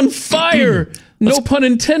is on fire. No pun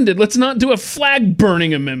intended. Let's not do a flag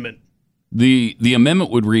burning amendment. The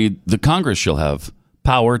amendment would read, the Congress shall have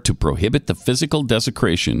power to prohibit the physical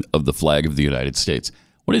desecration of the flag of the United States.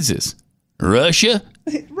 What is this? Russia?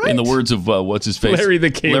 Right. In the words of, what's his face? Larry the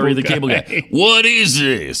Cable Guy. What is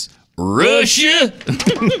this? Russia?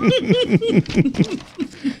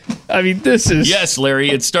 I mean, this is... Yes, Larry,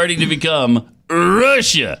 it's starting to become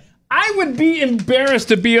Russia. I would be embarrassed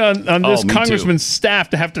to be on this congressman's staff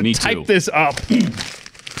to have to type this up.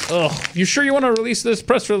 Oh, you sure you want to release this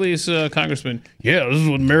press release, Congressman? Yeah, this is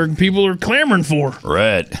what American people are clamoring for.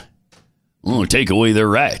 Right. Oh, take away their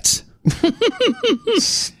rights.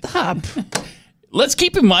 Stop. Let's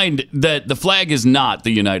keep in mind that the flag is not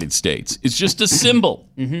the United States. It's just a symbol.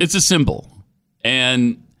 Mm-hmm. It's a symbol.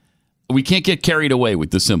 And we can't get carried away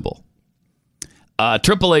with the symbol.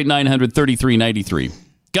 888-900-3393.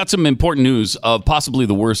 Got some important news of possibly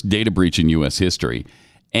the worst data breach in U.S. history.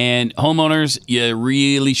 And homeowners, you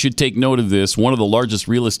really should take note of this. One of the largest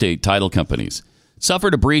real estate title companies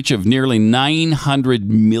suffered a breach of nearly 900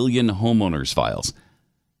 million homeowners' files.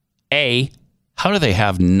 How do they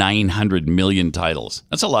have 900 million titles?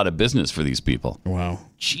 That's a lot of business for these people. Wow.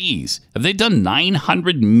 Jeez. Have they done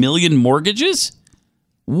 900 million mortgages?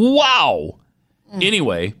 Wow.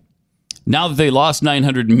 Anyway, now that they lost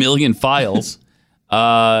 900 million files,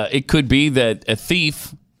 it could be that a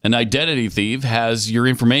thief, an identity thief, has your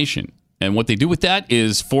information. And what they do with that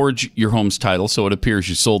is forge your home's title so it appears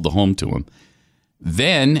you sold the home to them.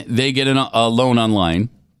 Then they get a loan online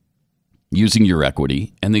using your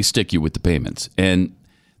equity, and they stick you with the payments. And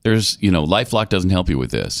there's, LifeLock doesn't help you with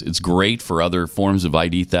this. It's great for other forms of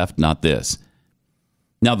ID theft, not this.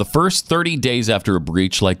 Now, the first 30 days after a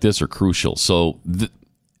breach like this are crucial. So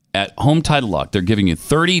at Home Title Lock, they're giving you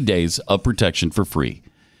 30 days of protection for free.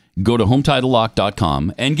 Go to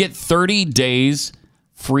HometitleLock.com and get 30 days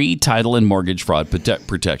free title and mortgage fraud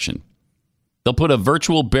protection. They'll put a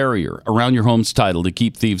virtual barrier around your home's title to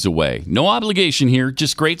keep thieves away. No obligation here,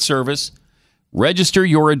 just great service. Register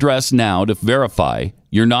your address now to verify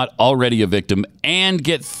you're not already a victim and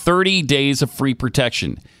get 30 days of free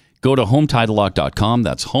protection. Go to HometitleLock.com.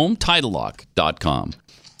 That's HometitleLock.com.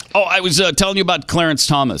 Oh, I was telling you about Clarence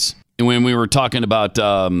Thomas when we were talking about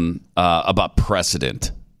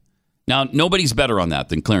precedent. Now, nobody's better on that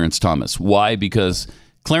than Clarence Thomas. Why? Because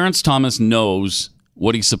Clarence Thomas knows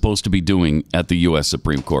what he's supposed to be doing at the U.S.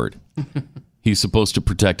 Supreme Court. He's supposed to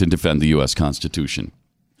protect and defend the U.S. Constitution.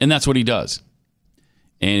 And that's what he does.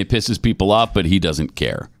 And it pisses people off, but he doesn't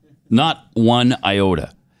care. Not one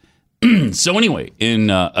iota. So anyway,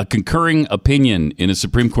 in a concurring opinion in a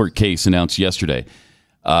Supreme Court case announced yesterday,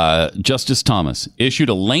 Justice Thomas issued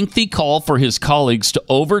a lengthy call for his colleagues to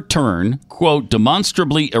overturn, quote,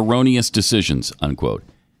 demonstrably erroneous decisions, unquote,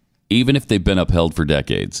 even if they've been upheld for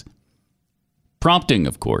decades. Prompting,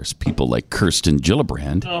 of course, people like Kirsten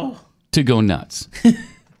Gillibrand to go nuts. Wait,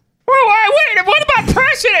 what about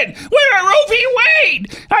precedent? What about Roe v.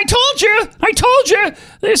 Wade? I told you,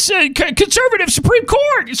 this conservative Supreme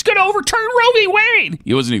Court is going to overturn Roe v. Wade.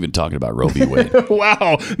 He wasn't even talking about Roe v. Wade.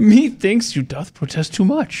 Wow, methinks you doth protest too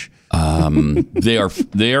much. They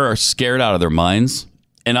are scared out of their minds,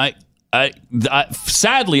 and I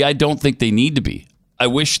sadly, I don't think they need to be. I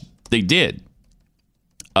wish they did.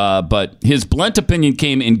 But his blunt opinion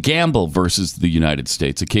came in Gamble versus the United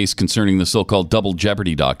States, a case concerning the so-called double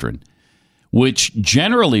jeopardy doctrine, which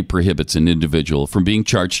generally prohibits an individual from being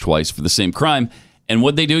charged twice for the same crime. And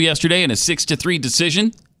what they do yesterday in a 6-3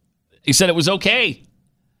 decision, he said it was okay.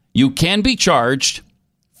 You can be charged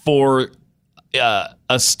for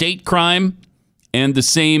a state crime and the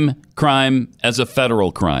same crime as a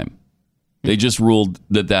federal crime. They just ruled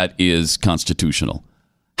that is constitutional.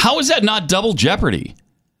 How is that not double jeopardy?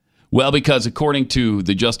 Well, because according to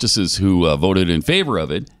the justices who voted in favor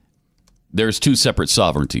of it, there's two separate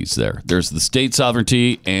sovereignties there. There's the state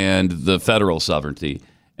sovereignty and the federal sovereignty,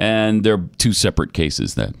 and they're two separate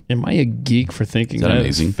cases then. Am I a geek for thinking that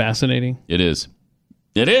amazing? Is fascinating? It is.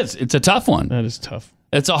 It is. It's a tough one. That is tough.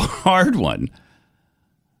 It's a hard one.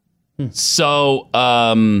 So,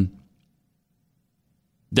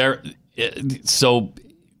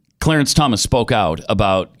 Clarence Thomas spoke out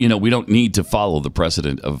about, we don't need to follow the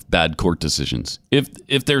precedent of bad court decisions.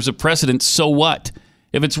 If there's a precedent, so what?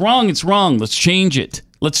 If it's wrong, it's wrong. Let's change it.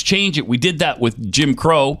 We did that with Jim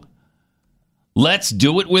Crow. Let's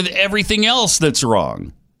do it with everything else that's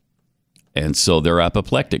wrong. And so they're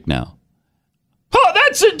apoplectic now. Oh,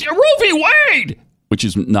 that's Roe v. Wade. which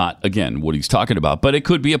is not, again, what he's talking about, but it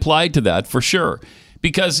could be applied to that for sure.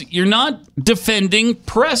 Because you're not defending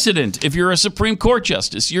precedent if you're a Supreme Court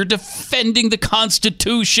justice. You're defending the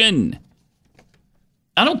Constitution.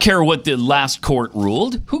 I don't care what the last court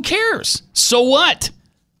ruled. Who cares? So what?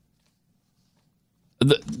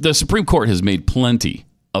 The Supreme Court has made plenty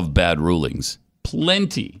of bad rulings.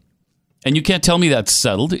 Plenty. And you can't tell me that's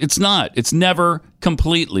settled. It's not. It's never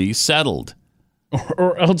completely settled.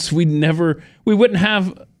 Or else we wouldn't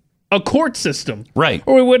have a court system. Right.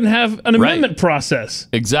 Or we wouldn't have an amendment process.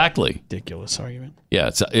 Exactly. Ridiculous argument.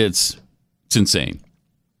 Yeah, it's insane.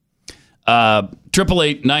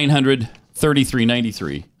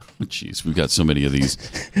 888-900-3393. Jeez, we've got so many of these.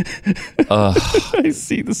 I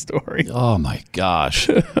see the story. Oh my gosh!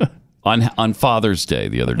 on Father's Day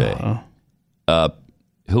the other day,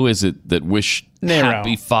 who is it that wished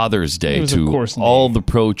Happy Father's Day to all the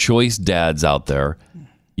pro-choice dads out there?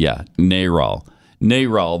 Yeah, NARAL,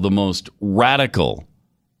 the most radical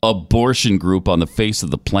abortion group on the face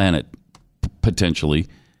of the planet, potentially.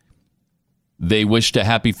 They wished a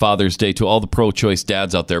Happy Father's Day to all the pro-choice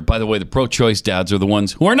dads out there. By the way, the pro-choice dads are the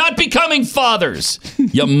ones who are not becoming fathers.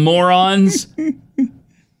 You morons.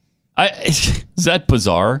 Is that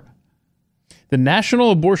bizarre? The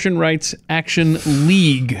National Abortion Rights Action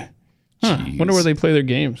League. Wonder where they play their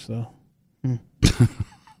games, though.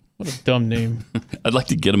 What a dumb name. I'd like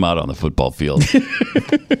to get them out on the football field.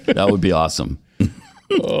 That would be awesome.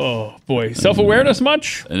 Oh, boy. Self-awareness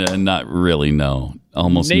much? Not really, no.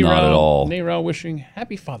 Almost not at all. NARAL wishing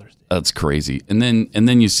Happy Father's Day. That's crazy. And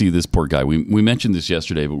then you see this poor guy. We mentioned this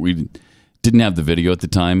yesterday, but we didn't have the video at the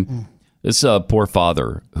time. This poor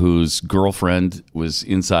father whose girlfriend was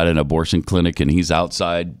inside an abortion clinic and he's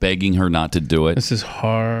outside begging her not to do it. This is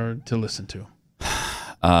hard to listen to.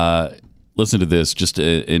 Listen to this, just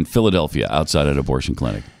in Philadelphia, outside an abortion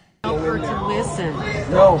clinic. Tell her to listen.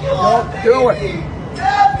 No, don't do it.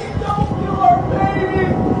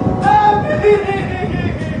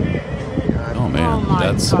 Oh man, Oh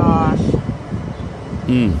my that's gosh.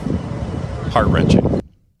 heart-wrenching.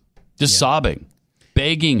 Just sobbing,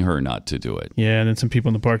 begging her not to do it. Yeah, and then some people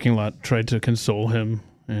in the parking lot tried to console him.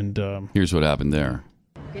 And here's what happened there.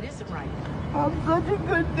 It isn't right. I'm such a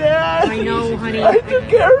good dad. I know, honey. I took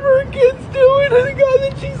care of her kids too, and the guy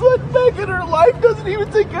that she's let back in her life doesn't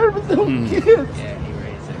even take care of his own kids. Yeah, he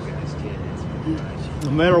raised that good as kid.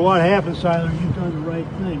 No matter what happens, Siler, you've done the right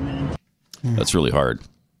thing, man. That's really hard.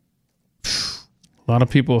 a lot of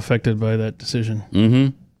people affected by that decision.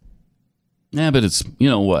 Mm-hmm. Yeah, but it's, you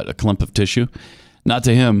know what, a clump of tissue. Not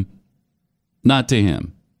to him. Not to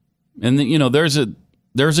him. And, you know, there's a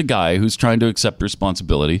guy who's trying to accept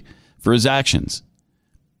responsibility for his actions.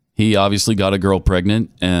 He obviously got a girl pregnant,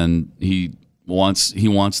 and he wants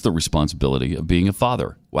the responsibility of being a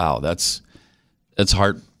father. Wow, that's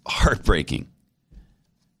heartbreaking.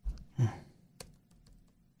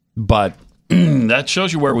 But that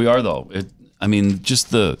shows you where we are, though.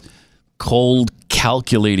 Just the cold,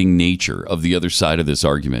 calculating nature of the other side of this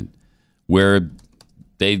argument, where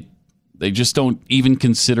they just don't even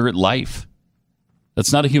consider it life.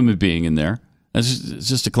 That's not a human being in there. It's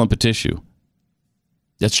just a clump of tissue.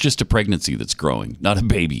 That's just a pregnancy that's growing, not a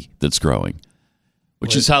baby that's growing.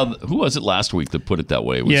 Which is how, who was it last week that put it that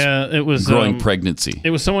way? It was growing pregnancy.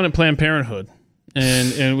 It was someone at Planned Parenthood,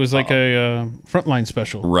 and it was like a Frontline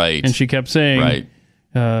special. Right. And she kept saying,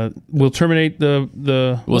 we'll terminate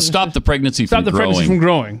we'll stop the pregnancy from growing. Stop the pregnancy from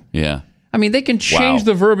growing. Yeah. I mean, they can change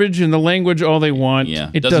the verbiage and the language all they want.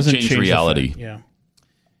 Yeah. It doesn't change reality. Yeah.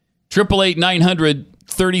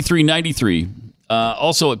 888-900-3393.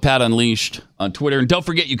 Also at Pat Unleashed on Twitter. And don't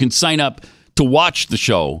forget, you can sign up to watch the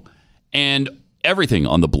show and everything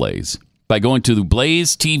on The Blaze by going to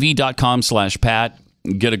blazetv.com/Pat.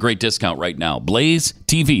 Get a great discount right now.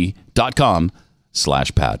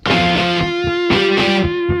 blazetv.com/Pat.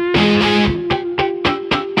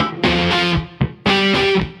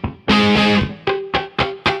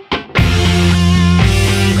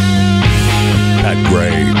 Pat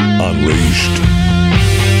Gray Unleashed.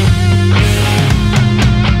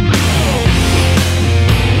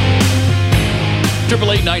 Triple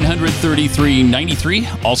 888-900-3393.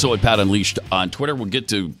 Also at Pat Unleashed on Twitter. We'll get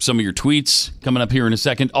to some of your tweets coming up here in a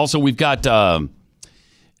second. Also, we've got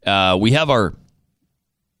we have our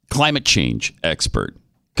climate change expert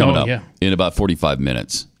coming up in about 45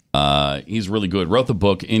 minutes. He's really good. Wrote the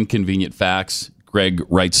book Inconvenient Facts. Greg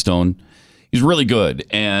Wrightstone. He's really good.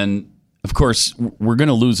 And of course, we're going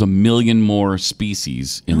to lose 1 million more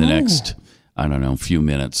species in the next, I don't know, few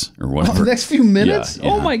minutes or whatever. The next few minutes? Yeah,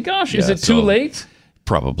 yeah. Oh my gosh! Is it too late?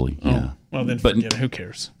 Probably. Yeah. Well, then forget it. Who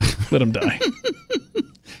cares? Let them die.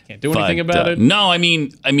 Can't do anything about it? No, I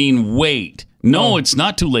mean, wait. No, it's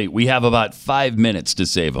not too late. We have about 5 minutes to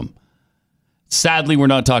save them. Sadly, we're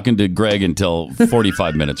not talking to Greg until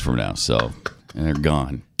 45 minutes from now, so they're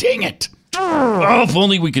gone. Dang it. Oh, if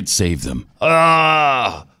only we could save them.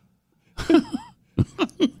 Darn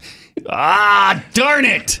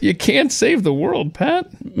it. You can't save the world, Pat.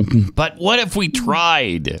 But what if we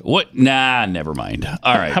tried? What? Nah, never mind.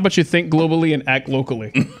 All right. How about you think globally and act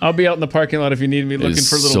locally? I'll be out in the parking lot if you need me looking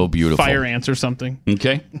for little fire ants or something.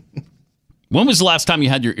 Okay. When was the last time you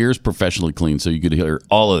had your ears professionally cleaned so you could hear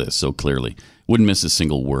all of this so clearly? Wouldn't miss a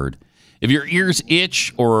single word. If your ears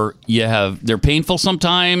itch or they're painful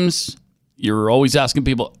sometimes, you're always asking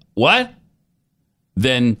people, what?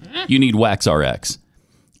 Then you need Wax RX.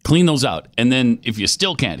 Clean those out. And then if you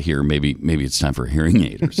still can't hear, maybe it's time for a hearing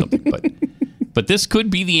aid or something. But this could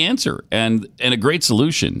be the answer and a great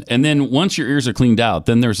solution. And then once your ears are cleaned out,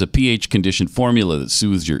 then there's a pH-conditioned formula that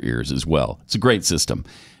soothes your ears as well. It's a great system.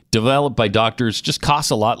 Developed by doctors, just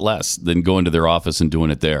costs a lot less than going to their office and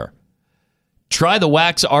doing it there. Try the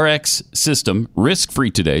Wax RX system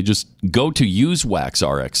risk-free today. Just go to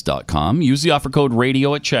usewaxrx.com. Use the offer code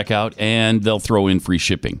radio at checkout, and they'll throw in free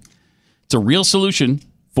shipping. It's a real solution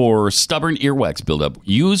for stubborn earwax buildup.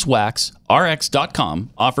 Usewaxrx.com.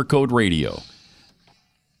 Offer code radio.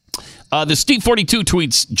 The Steve42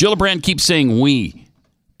 tweets, Gillibrand keeps saying we,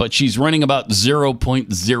 but she's running about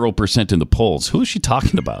 0.0% in the polls. Who is she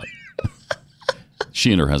talking about?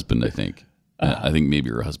 She and her husband, I think. I think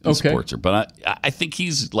maybe her husband supports her, but I think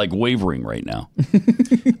he's like wavering right now.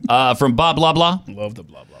 From Bob Blah Blah. Love the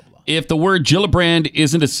blah, blah, blah. If the word Gillibrand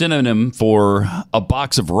isn't a synonym for a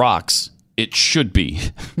box of rocks, it should be.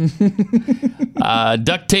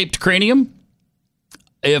 Duct taped cranium.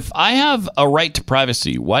 If I have a right to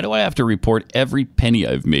privacy, why do I have to report every penny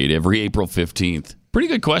I've made every April 15th? Pretty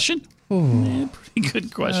good question. Pretty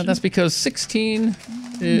good question. That's because 16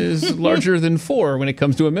 is larger than 4 when it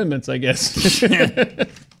comes to amendments, I guess.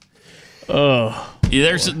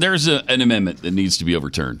 There's an amendment that needs to be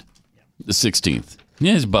overturned. The 16th.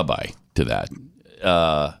 Yes, bye-bye to that.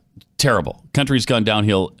 Terrible. Country's gone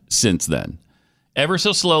downhill since then. Ever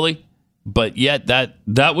so slowly, but yet that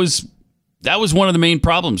was one of the main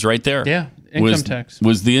problems right there. Yeah, income tax.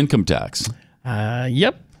 Was the income tax.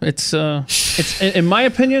 Yep. It's in my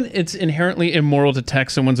opinion, it's inherently immoral to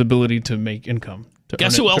tax someone's ability to make income.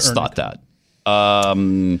 Guess who else thought that?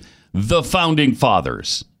 The founding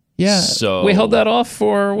fathers. Yeah. So we held that off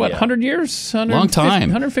for 100 years? Long time.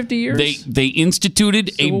 150 years? They instituted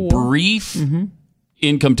a brief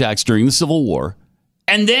income tax during the Civil War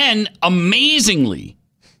and then amazingly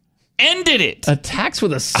ended it. A tax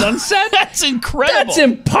with a sunset? That's incredible. That's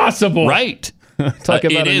impossible. Right. Talk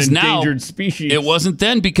about an endangered species. It wasn't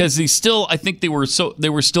then because I think they were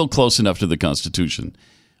still close enough to the Constitution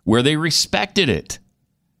where they respected it.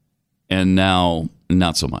 And now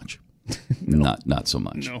not so much. Not so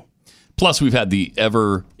much. No. Plus we've had the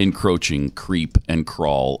ever encroaching creep and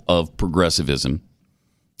crawl of progressivism,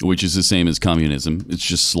 which is the same as communism. It's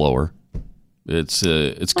just slower.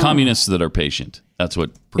 It's communists that are patient. That's what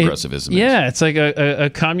progressivism is. Yeah, it's like a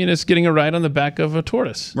communist getting a ride on the back of a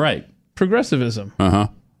tortoise. Right. Progressivism. Uh-huh. I'm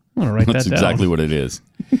going to write that down. That's exactly what it is.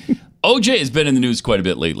 OJ has been in the news quite a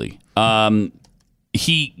bit lately.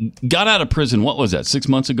 He got out of prison, what was that, 6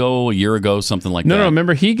 months ago, a year ago, something like that? No,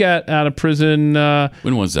 remember, he got out of prison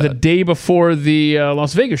when was that? The day before the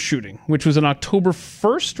Las Vegas shooting, which was on October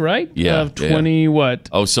 1st, right? Yeah. Of 20, what?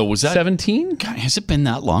 Oh, so was that 17? God, has it been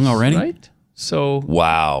that long already? Right. So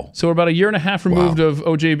wow. So we're about a year and a half removed of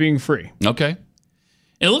OJ being free. Okay.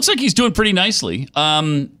 It looks like he's doing pretty nicely.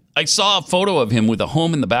 I saw a photo of him with a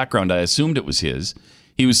home in the background. I assumed it was his.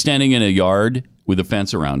 He was standing in a yard with a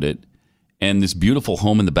fence around it and this beautiful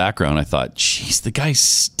home in the background. I thought, geez, the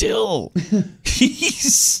guy's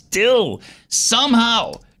he's still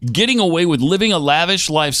somehow getting away with living a lavish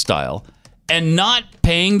lifestyle and not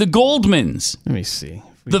paying the Goldmans. Let me see.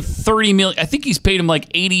 The $30 million. I think he's paid him like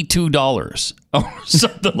 $82 or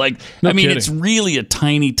something like. No kidding. It's really a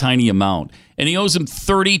tiny, tiny amount, and he owes him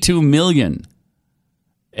 $32 million.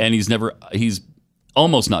 And he's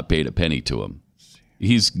almost not paid a penny to him.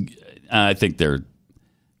 I think they're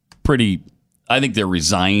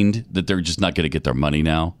resigned that they're just not going to get their money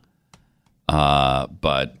now.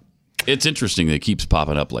 But it's interesting that it keeps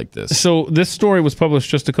popping up like this. So this story was published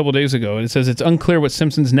just a couple days ago. It says it's unclear what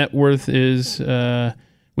Simpson's net worth is,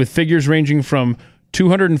 with figures ranging from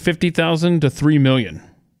 $250,000 to $3 million.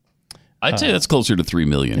 I'd say that's closer to $3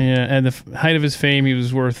 million. Yeah, and the height of his fame, he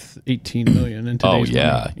was worth $18 million in today's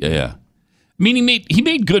money. Yeah. I mean, he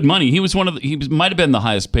made good money. He was might have been the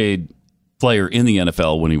highest paid player in the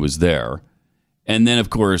NFL when he was there, And then, of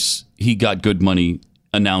course, he got good money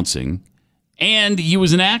announcing, and he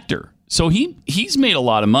was an actor. So he's made a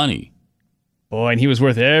lot of money. Boy, and he was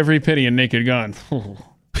worth every penny in Naked Gun.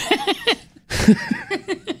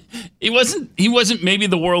 He wasn't maybe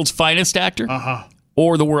the world's finest actor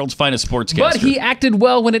or the world's finest sportscaster. But he acted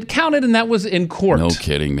well when it counted, and that was in court. No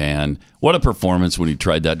kidding, man. What a performance when he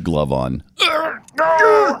tried that glove on. I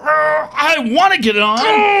want to get it on.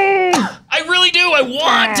 I really do. I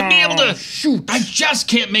want to be able to shoot. I just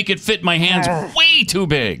can't make it fit my hands. Way too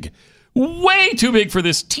big. Way too big for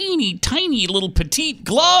this teeny, tiny little petite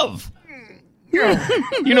glove.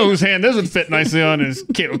 You know whose hand doesn't fit nicely on is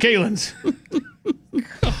Kato Kalin's.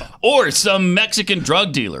 Or some Mexican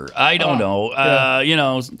drug dealer. I don't know. You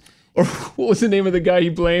know. Or what was the name of the guy he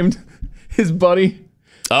blamed? His buddy.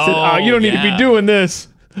 Oh, said, you don't need to be doing this.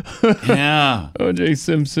 Yeah. O.J.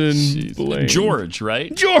 Simpson. Blamed. George,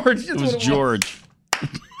 right? George. It was George.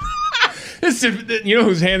 You know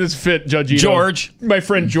whose hand is fit, Judge Ito? George. My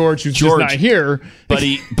friend George, who's just not here. But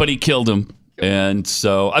he killed him. And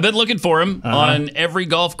so I've been looking for him on every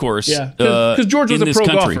golf course. Yeah, because George was a pro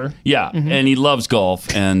golfer. Yeah, and he loves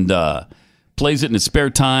golf and plays it in his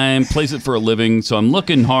spare time, plays it for a living. So I'm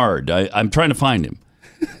looking hard. I'm trying to find him.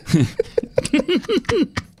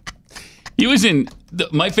 He was in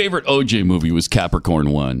my favorite OJ movie was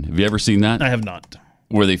Capricorn 1. Have you ever seen that? I have not.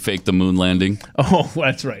 Where they faked the moon landing. Oh,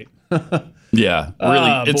 that's right. Yeah,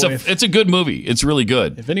 really. It's a good movie. It's really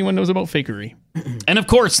good. If anyone knows about fakery. And of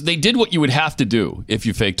course, they did what you would have to do if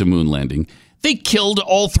you faked a moon landing. They killed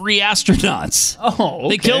all 3 astronauts. Oh, okay.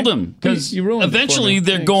 They killed them because eventually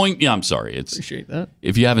they're going. Yeah, I'm sorry. Appreciate that.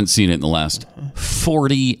 If you haven't seen it in the last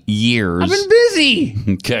 40 years, I've been busy.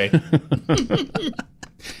 Okay.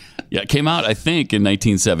 Yeah, it came out I think in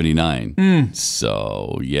 1979.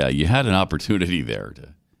 So yeah, you had an opportunity there to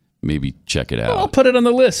maybe check it out. Well, I'll put it on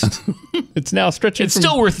the list. It's now stretching. It's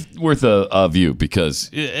still worth a view because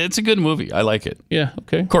it's a good movie. I like it. Yeah.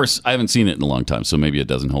 Okay. Of course, I haven't seen it in a long time, so maybe it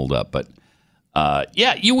doesn't hold up. But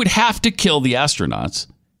yeah, you would have to kill the astronauts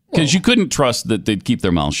because you couldn't trust that they'd keep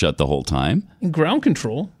their mouths shut the whole time. Ground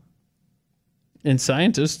control and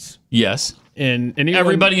scientists. Yes. And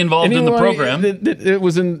everybody involved in the program. It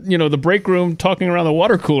was in the break room talking around the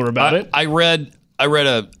water cooler about it. I read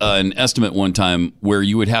an estimate one time where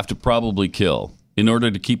you would have to probably kill in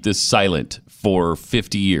order to keep this silent for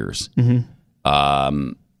 50 years.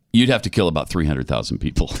 Mm-hmm. You'd have to kill about 300,000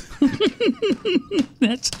 people.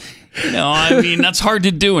 That's hard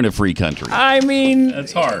to do in a free country.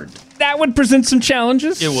 That's hard. That would present some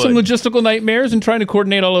challenges, it would. Some logistical nightmares, and trying to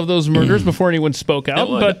coordinate all of those murders before anyone spoke out.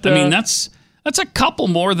 But that's a couple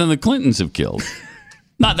more than the Clintons have killed.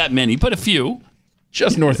 Not that many, but a few.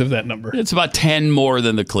 Just north of that number. It's about 10 more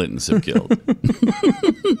than the Clintons have killed.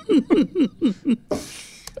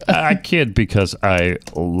 I kid because I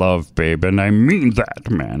love Babe, and I mean that,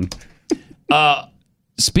 man.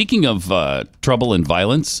 Speaking of trouble and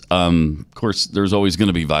violence, of course, there's always going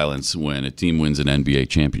to be violence when a team wins an NBA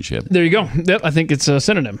championship. There you go. Yep, I think it's a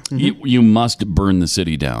synonym. Mm-hmm. You must burn the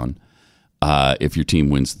city down if your team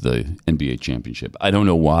wins the NBA championship. I don't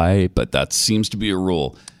know why, but that seems to be a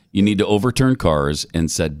rule. You need to overturn cars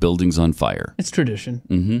and set buildings on fire. It's tradition.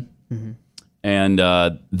 Mm-hmm. Mm-hmm. And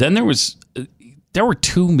then there were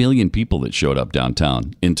 2 million people that showed up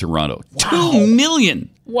downtown in Toronto. Wow. 2 million!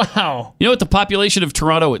 Wow. You know what the population of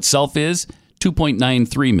Toronto itself is?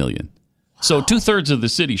 2.93 million. So 2/3 of the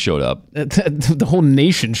city showed up. The whole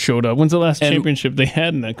nation showed up. When's the last championship they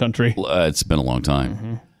had in that country? It's been a long time.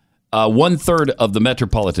 Mm-hmm. 1/3 of the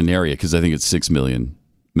metropolitan area, because I think it's 6 million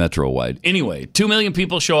metro-wide. Anyway, 2 million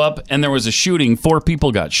people show up, and there was a shooting. 4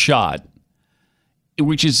 people got shot,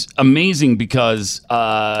 which is amazing because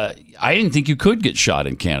I didn't think you could get shot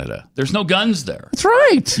in Canada. There's no guns there. That's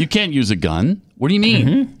right. You can't use a gun. What do you mean?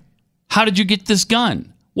 Mm-hmm. How did you get this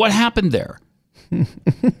gun? What happened there?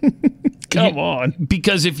 Come on.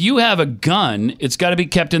 Because if you have a gun, it's got to be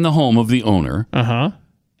kept in the home of the owner. Uh-huh.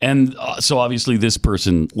 And so obviously this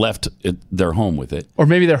person left their home with it. Or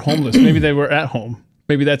maybe they're homeless. Maybe they were at home.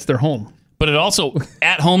 Maybe that's their home. But it also,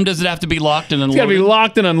 at home, does it have to be locked and unloaded? It's got to be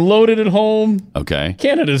locked and unloaded at home. Okay.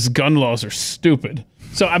 Canada's gun laws are stupid.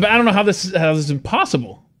 So I don't know how this is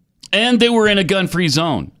impossible. And they were in a gun-free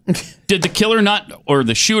zone. Did the killer or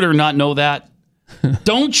the shooter not know that?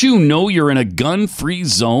 Don't you know you're in a gun-free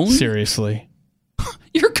zone? Seriously.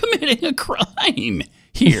 You're committing a crime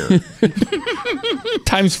here.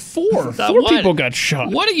 Times 4. 4 people got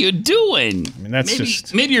shot. What are you doing? I mean,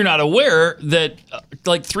 that's maybe you're not aware that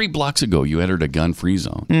like 3 blocks ago you entered a gun-free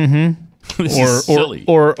zone. Mm-hmm. This is silly.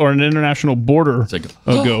 Or an international border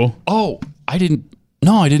ago. Oh, I didn't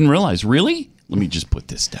realize. Really? Let me just put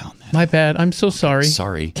this down. My bad. I'm so sorry.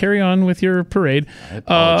 Sorry. Carry on with your parade. I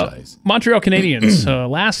apologize. Montreal Canadiens,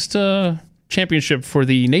 last championship for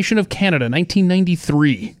the nation of Canada,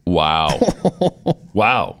 1993. Wow.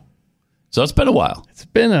 Wow. So it's been a while. It's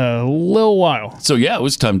been a little while. So, yeah, it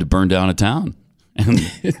was time to burn down a town. And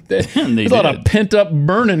There's a lot of pent-up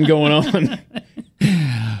burning going on.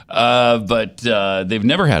 But they've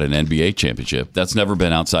never had an NBA championship. That's never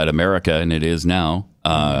been outside America, and it is now.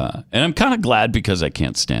 And I'm kind of glad because I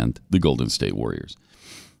can't stand the Golden State Warriors.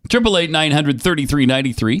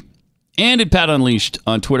 888-900-3393. And at Pat Unleashed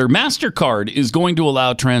on Twitter, MasterCard is going to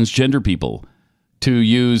allow transgender people to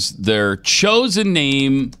use their chosen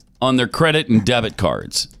name on their credit and debit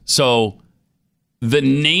cards. So the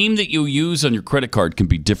name that you use on your credit card can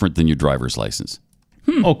be different than your driver's license.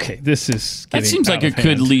 Okay, this is that seems like it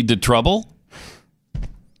could lead to trouble.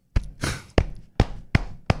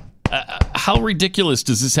 How ridiculous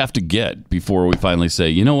does this have to get before we finally say,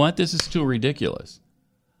 you know what, this is too ridiculous?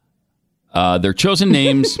 Their chosen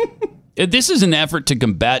names. This is an effort to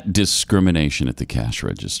combat discrimination at the cash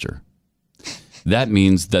register. That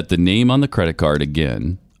means that the name on the credit card,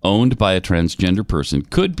 again, owned by a transgender person,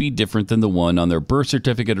 could be different than the one on their birth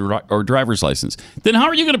certificate or driver's license. Then how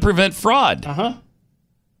are you going to prevent fraud?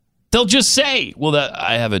 They'll just say, well,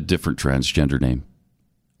 I have a different transgender name.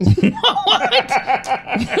 What?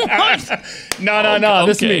 No. Okay.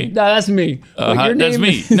 That's me. No, that's me. Your that's name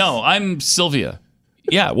me. No, I'm Sylvia.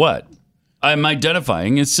 Yeah, what? I'm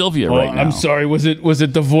identifying as Sylvia right now. I'm sorry. Was it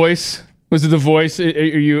the voice? Was it the voice?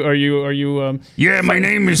 Are you? Yeah, my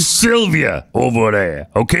name is Sylvia over there.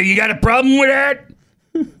 Okay, you got a problem with that?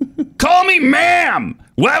 Call me ma'am.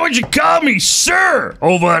 Why would you call me sir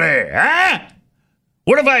over there? Huh?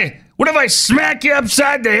 What if I smack you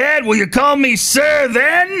upside the head? Will you call me sir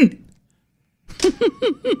then?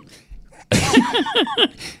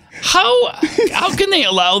 How can they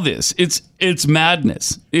allow this? It's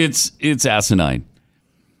madness. It's asinine.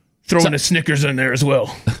 Throwing a Snickers in there as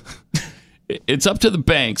well. It's up to the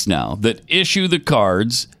banks now that issue the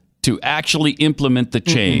cards to actually implement the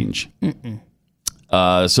change.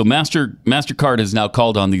 So MasterCard has now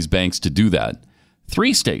called on these banks to do that.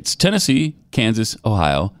 3 states, Tennessee, Kansas,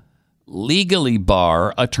 Ohio, legally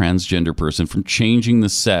bar a transgender person from changing the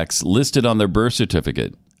sex listed on their birth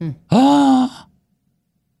certificate. Oh,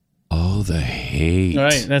 the hate. All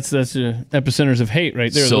right, that's epicenters of hate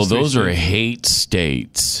right there. So those are hate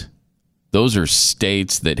states. Those are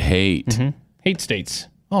states that hate. Hate states.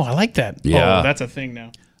 Oh, I like that. Yeah. Oh, that's a thing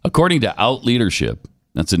now. According to Out Leadership,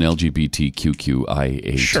 that's an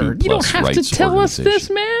LGBTQIA2+ Sure, you don't have to tell us this,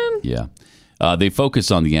 man. Yeah. They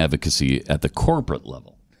focus on the advocacy at the corporate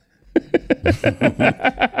level.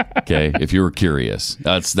 Okay, if you were curious,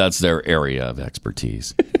 that's their area of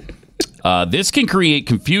expertise. This can create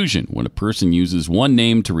confusion when a person uses one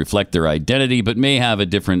name to reflect their identity but may have a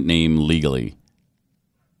different name legally.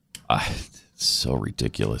 It's so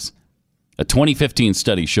ridiculous. A 2015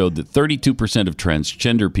 study showed that 32% of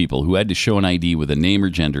transgender people who had to show an ID with a name or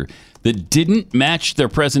gender that didn't match their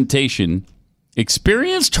presentation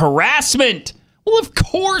experienced harassment. Well, of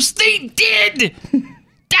course they did.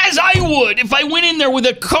 As I would if I went in there with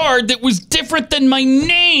a card that was different than my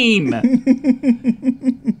name.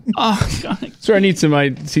 Oh, God. So I need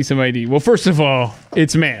see some ID. Well, first of all,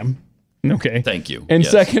 it's ma'am. Okay. Thank you. And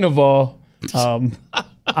Yes. second of all,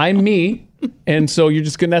 I'm me, and so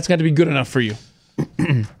that's got to be good enough for you.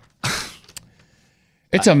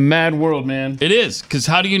 It's a mad world, man. It is, because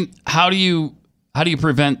how do you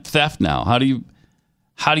prevent theft now? How do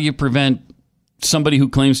you prevent somebody who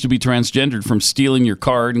claims to be transgendered from stealing your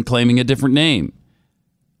card and claiming a different name?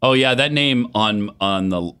 Oh yeah, that name on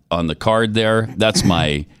the card there, that's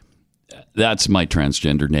my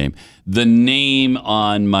transgender name. The name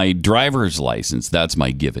on my driver's license, that's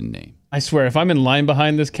my given name. I swear, if I'm in line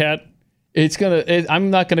behind this cat, I'm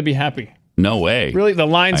not gonna be happy. No way. Really, the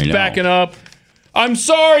line's backing up. I'm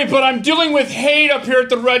sorry, but I'm dealing with hate up here at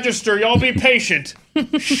the register. Y'all be patient.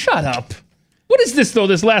 Shut up. What is this, though,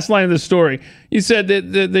 this last line of the story? You said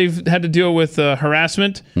that they've had to deal with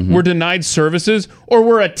harassment, were denied services, or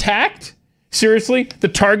were attacked? Seriously? The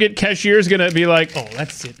Target cashier is going to be like, oh,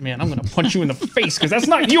 that's it, man. I'm going to punch you in the face because that's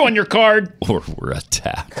not you on your card. Or were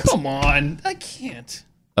attacked. Come on. I can't.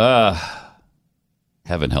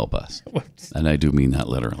 Heaven help us. And I do mean that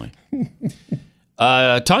literally.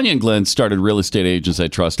 Tanya and Glenn started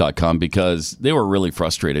realestateagentsitrust.com because they were really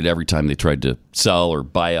frustrated every time they tried to sell or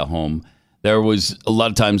buy a home. There was a lot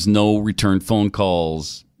of times no return phone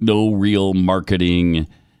calls, no real marketing.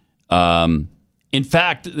 In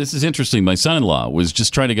fact, this is interesting. My son-in-law was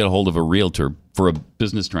just trying to get a hold of a realtor for a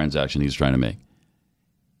business transaction he was trying to make.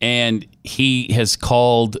 And he has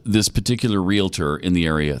called this particular realtor in the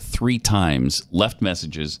area 3 times, left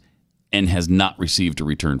messages, and has not received a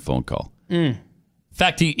return phone call. In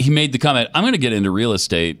fact, he made the comment, I'm going to get into real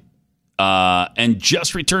estate and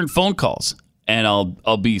just return phone calls, and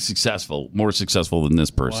I'll be successful, more successful than this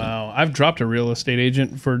person. Wow. I've dropped a real estate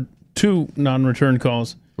agent for 2 non-return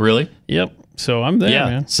calls. Really? Yep. So I'm there,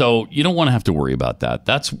 man. So you don't want to have to worry about that.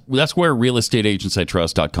 That's where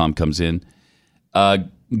realestateagentsitrust.com comes in.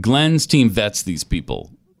 Glenn's team vets these people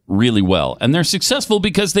really well, and they're successful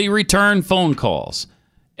because they return phone calls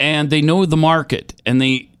and they know the market, and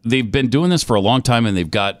they've been doing this for a long time, and they've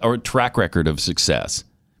got a track record of success.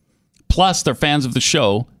 Plus, they're fans of the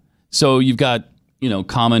show, so you've got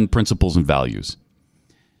common principles and values.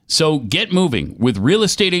 So get moving with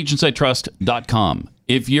realestateagentsitrust.com.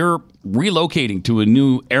 If you're relocating to a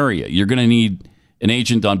new area, you're going to need an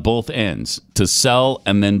agent on both ends to sell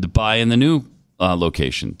and then to buy in the new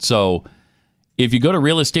location. So if you go to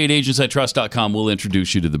realestateagentsitrust.com, we'll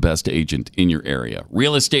introduce you to the best agent in your area.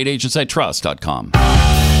 realestateagentsitrust.com.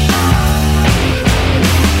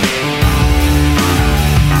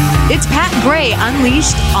 It's Pat Gray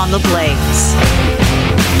Unleashed on the Blaze.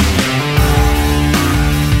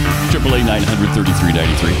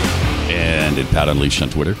 888-900-3393 and at Pat Unleashed on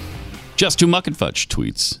Twitter. Just Too Muck and Fudge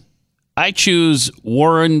tweets, I choose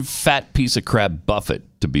Warren Fat Piece of Crab Buffett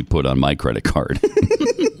to be put on my credit card.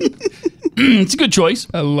 It's a good choice.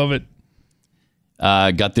 I love it.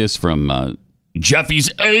 Got this from Jeffy's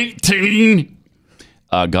 18.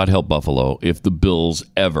 God help Buffalo if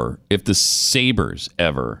the Sabres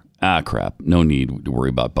ever, crap, no need to worry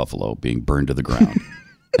about Buffalo being burned to the ground.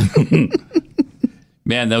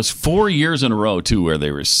 Man, those 4 years in a row, too, where they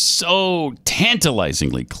were so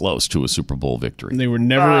tantalizingly close to a Super Bowl victory. They were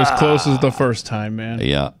never as close as the first time, man.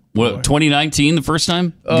 Yeah. What, 2019, the first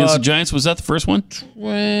time against the Giants? Was that the first one?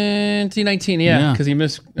 2019, yeah. Because he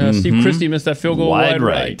missed, Steve Christie missed that field goal wide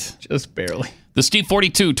right. Just barely. The Steve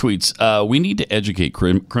 42 tweets, we need to educate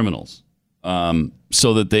criminals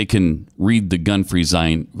so that they can read the gun-free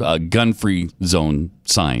zone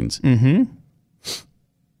signs. Mm-hmm.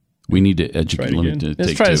 We need to educate.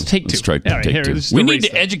 Let's try take 2. Let's try take 2. We need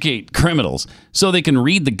to educate criminals so they can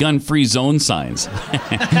read the gun-free zone signs.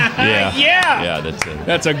 Yeah. Yeah,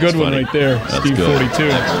 that's a good one right there, that's Steve good.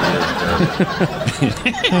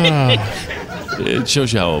 42. It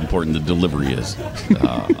shows you how important the delivery is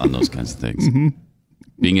on those kinds of things. Mm-hmm.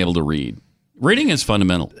 Being able to read. Reading is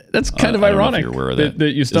fundamental. That's kind of ironic you're aware of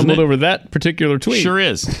that you stumbled over that particular tweet. Sure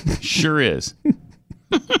is.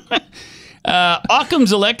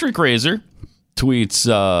 Occam's Electric Razor tweets,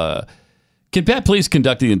 can Pat please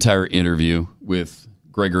conduct the entire interview with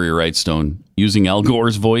Gregory Wrightstone using Al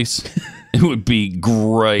Gore's voice? It would be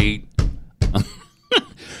great.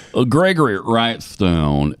 Gregory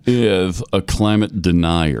Wrightstone is a climate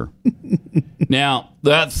denier. Now,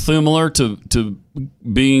 that's similar to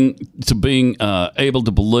being able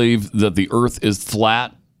to believe that the earth is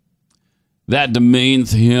flat. That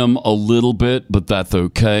demeans him a little bit, but that's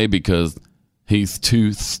okay because he's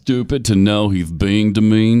too stupid to know he's being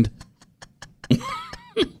demeaned.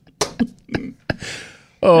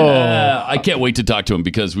 I can't wait to talk to him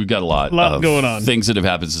because we've got a lot of going on. Things that have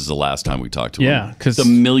happened since the last time we talked to him. Yeah, because the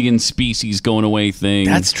million species going away thing.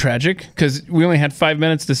 That's tragic because we only had 5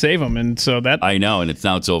 minutes to save him, and so that I know, and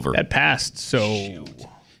now it's over. That passed. So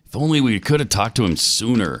if only we could have talked to him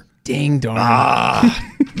sooner. Dang darn!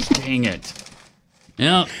 Dang it.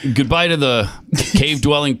 Yeah, goodbye to the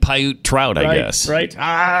cave-dwelling Paiute trout, I guess. Right.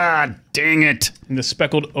 Dang it. And the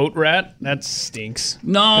speckled oat rat, that stinks.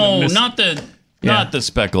 No, not the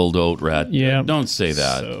speckled oat rat. Yeah. Don't say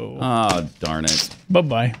that. Darn it.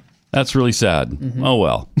 Bye-bye. That's really sad. Mm-hmm. Oh,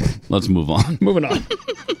 well. Let's move on. Moving on.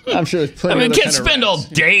 I'm sure there's plenty of other can't spend all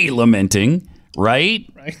day lamenting, right?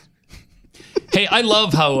 Right. Hey, I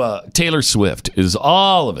love how Taylor Swift is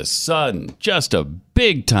all of a sudden just a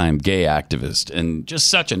big-time gay activist and just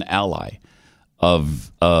such an ally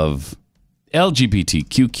of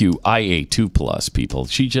LGBTQIA2+ people.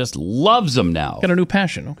 She just loves them now. Got a new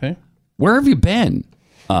passion, okay. Where have you been,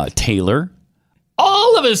 Taylor?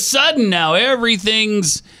 All of a sudden now,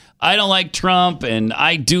 everything's, I don't like Trump, and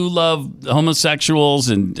I do love homosexuals,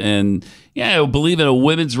 and I believe in a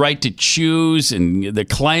women's right to choose, and the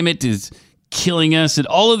climate is killing us, and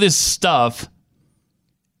all of this stuff.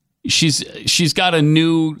 She's got a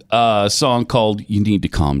new song called "You Need to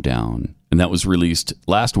Calm Down," and that was released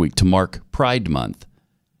last week to mark Pride Month.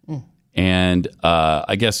 And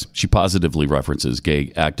I guess she positively references gay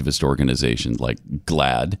activist organizations like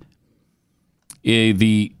GLAAD.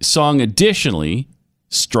 The song additionally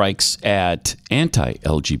strikes at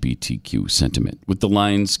anti-LGBTQ sentiment with the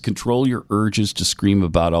lines, "Control your urges to scream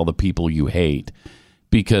about all the people you hate,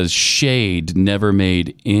 because shade never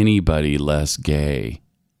made anybody less gay."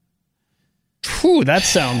 Whew, that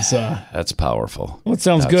sounds... That's powerful. Well, it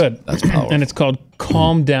sounds good. That's powerful. And it's called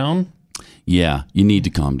Calm Down? Yeah, you need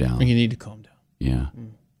to calm down. You need to calm down. Yeah.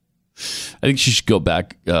 I think she should go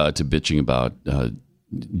back to bitching about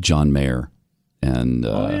John Mayer and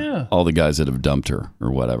all the guys that have dumped her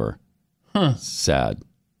or whatever. Huh. Sad.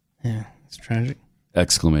 Yeah, it's tragic.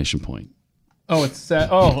 Exclamation point. Oh, it's sad.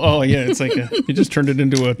 Oh, yeah. It's like you just turned it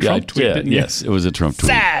into a Trump tweet, didn't you? Yes, it was a Trump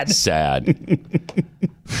tweet. Sad.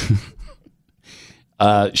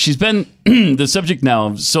 She's been the subject now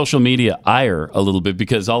of social media ire a little bit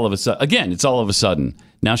because all of a sudden, again, it's all of a sudden.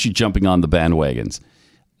 Now she's jumping on the bandwagons.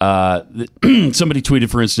 Somebody tweeted,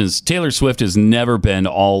 for instance, Taylor Swift has never been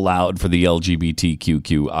all loud for the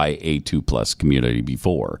LGBTQIA2+ community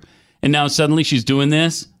before. And now suddenly she's doing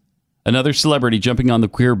this? Another celebrity jumping on the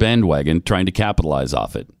queer bandwagon, trying to capitalize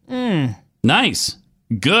off it. Nice.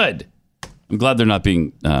 Good. I'm glad they're not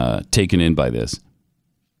being taken in by this.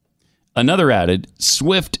 Another added,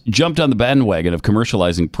 Swift jumped on the bandwagon of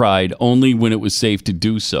commercializing Pride only when it was safe to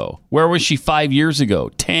do so. Where was she 5 years ago?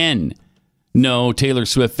 10. No Taylor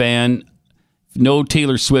Swift fans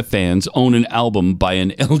own an album by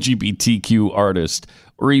an LGBTQ artist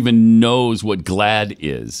or even knows what GLAAD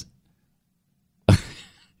is.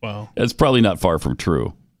 Wow. That's probably not far from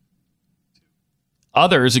true.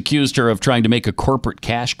 Others accused her of trying to make a corporate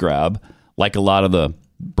cash grab, like a lot of the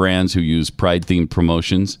brands who use Pride-themed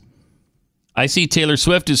promotions. I see Taylor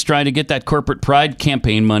Swift is trying to get that corporate Pride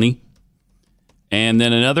campaign money. And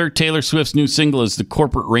then another, Taylor Swift's new single is the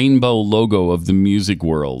corporate rainbow logo of the music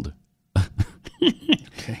world.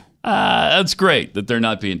 Okay. That's great that they're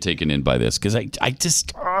not being taken in by this, because I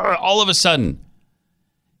just, all of a sudden,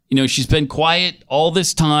 she's been quiet all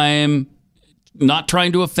this time, not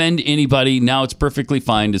trying to offend anybody. Now it's perfectly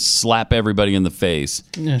fine to slap everybody in the face.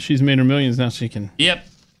 Yeah, she's made her millions. Now she can. Yep.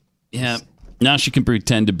 Yeah. Now she can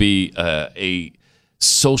pretend to be a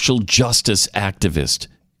social justice activist,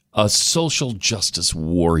 a social justice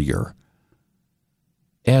warrior.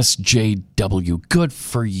 SJW. Good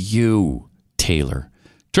for you, Taylor.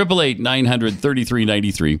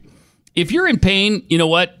 888-900-3393. If you're in pain, you know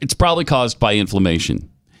what? It's probably caused by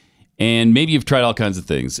inflammation. And maybe you've tried all kinds of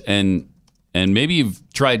things. And maybe you've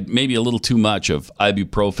tried maybe a little too much of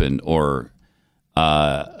ibuprofen or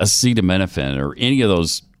acetaminophen or any of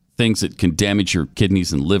those things that can damage your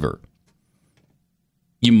kidneys and liver.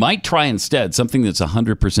 You might try instead something that's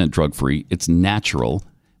 100% drug-free. It's natural,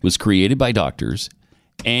 was created by doctors,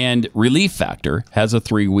 and Relief Factor has a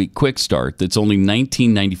 3-week quick start that's only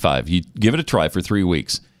 $19.95. You give it a try for 3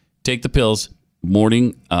 weeks. Take the pills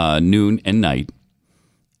morning, noon, and night,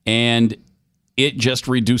 and it just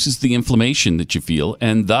reduces the inflammation that you feel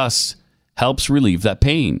and thus helps relieve that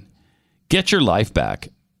pain. Get your life back.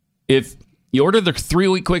 If you order the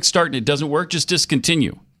 3-week quick start and it doesn't work, just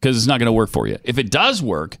discontinue because it's not going to work for you. If it does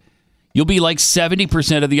work, you'll be like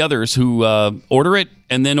 70% of the others who order it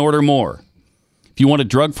and then order more. If you want a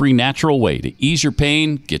drug-free natural way to ease your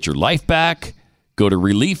pain, get your life back, go to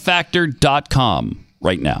relieffactor.com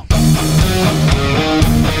right now.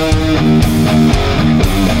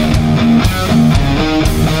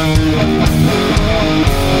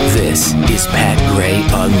 This is Pat Gray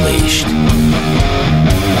Unleashed.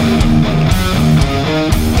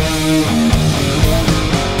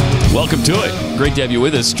 Welcome to it. Great to have you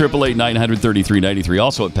with us. 888-900-3393.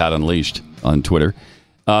 Also at Pat Unleashed on Twitter.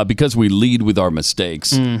 Because we lead with our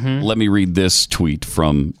mistakes, let me read this tweet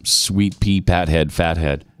from Sweet Pea Pathead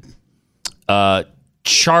Fathead.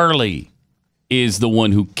 Charlie is the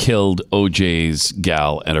one who killed OJ's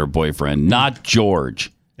gal and her boyfriend, not George.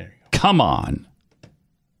 There you go. Come on,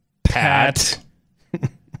 Pat.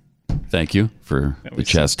 Thank you for the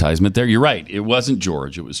chastisement there. You're right. It wasn't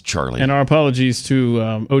George. It was Charlie. And our apologies to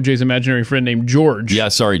OJ's imaginary friend named George. Yeah,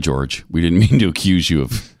 sorry, George. We didn't mean to accuse you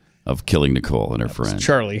of killing Nicole and her friend. It's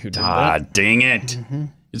Charlie who did that. Ah, dang it.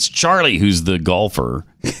 It's Charlie who's the golfer,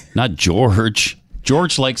 not George.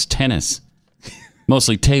 George likes tennis,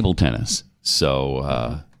 mostly table tennis.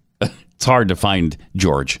 So it's hard to find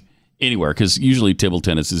George anywhere because usually table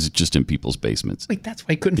tennis is just in people's basements. Wait, that's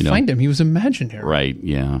why I couldn't find him. He was imaginary. Right,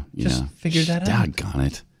 yeah. Just figure that out. Doggone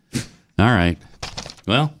it. All right.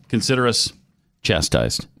 Well, consider us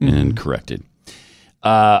chastised and corrected.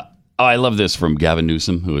 I love this from Gavin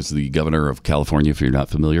Newsom, who is the governor of California, if you're not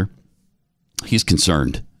familiar. He's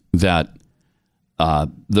concerned that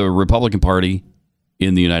the Republican Party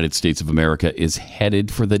in the United States of America is headed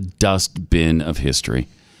for the dustbin of history.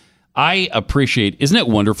 I appreciate, isn't it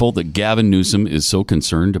wonderful that Gavin Newsom is so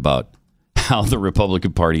concerned about how the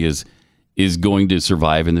Republican Party is going to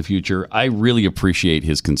survive in the future? I really appreciate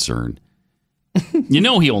his concern. You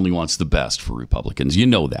know he only wants the best for Republicans. You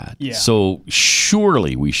know that. Yeah. So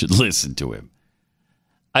surely we should listen to him.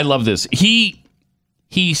 I love this. He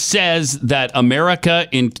says that America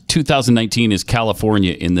in 2019 is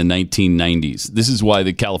California in the 1990s. This is why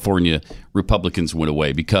the California Republicans went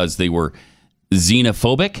away, because they were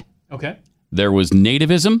xenophobic. Okay. There was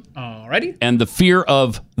nativism. Alrighty. And the fear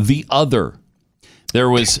of the other. There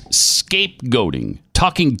was scapegoating,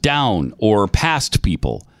 talking down or past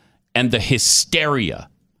people, and the hysteria.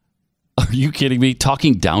 Are you kidding me?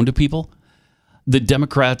 Talking down to people? The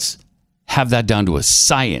Democrats have that down to a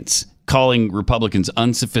science, calling Republicans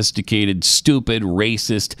unsophisticated, stupid,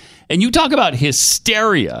 racist. And you talk about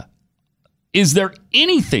hysteria. Is there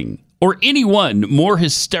anything or anyone more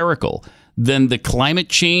hysterical than the climate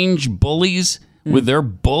change bullies with their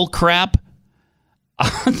bull crap?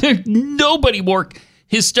 There's nobody more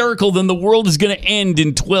hysterical than the world is going to end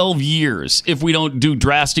in 12 years if we don't do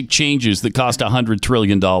drastic changes that cost $100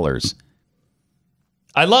 trillion.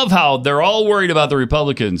 I love how they're all worried about the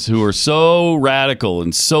Republicans who are so radical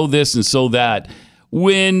and so this and so that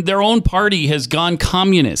when their own party has gone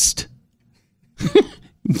communist.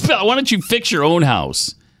 Why don't you fix your own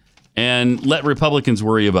house and let Republicans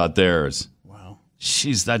worry about theirs? Wow.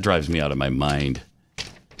 Jeez, that drives me out of my mind.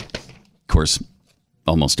 Of course,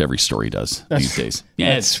 almost every story does these days.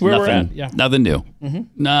 Yeah, that's it's where nothing, we're at. Yeah. Nothing new. Mm-hmm.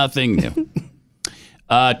 Nothing new.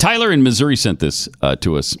 Tyler in Missouri sent this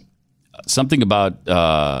to us. Something about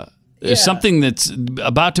something that's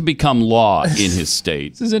about to become law in his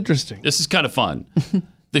state. This is interesting. This is kind of fun.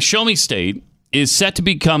 The Show Me State is set to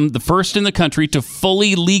become the first in the country to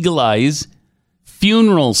fully legalize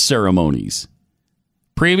funeral ceremonies,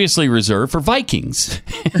 previously reserved for Vikings,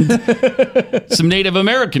 some Native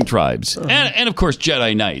American tribes, and of course,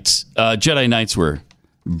 Jedi Knights. Jedi Knights were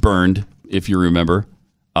burned, if you remember.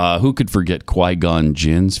 Who could forget Qui-Gon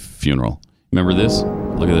Jinn's funeral? Remember this?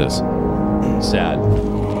 Look at this. Sad.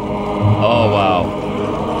 Oh,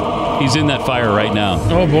 wow. He's in that fire right now.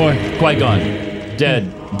 Oh, boy. Qui-Gon,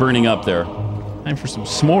 dead, burning up there. Time for some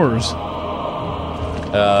s'mores.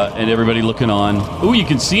 And everybody looking on. Ooh, you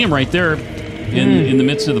can see him right there in the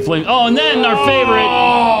midst of the flame. Oh, and then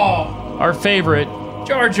our favorite.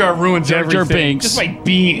 Jar Jar ruins Jar Jar everything. Binks. Just by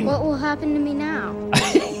being. What will happen to me now?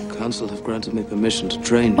 The Council have granted me permission to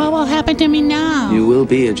train you. What will happen to me now? You will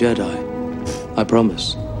be a Jedi. I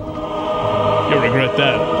promise. You'll regret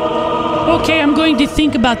that. Okay, I'm going to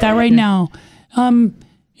think about that right now.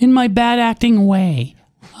 In my bad acting way.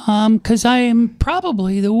 Because I am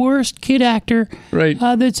probably the worst kid actor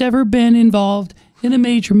that's ever been involved in a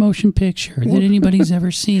major motion picture that anybody's ever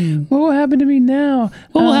seen. What will happen to me now?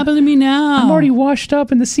 What will happen to me now? I'm already washed up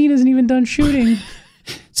and the scene isn't even done shooting.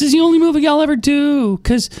 This is the only movie I'll ever do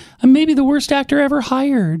because I'm maybe the worst actor ever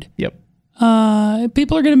hired. Yep.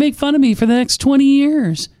 People are going to make fun of me for the next 20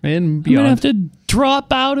 years. And beyond. I'm going to have to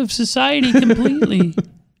drop out of society completely.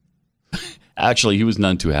 Actually, he was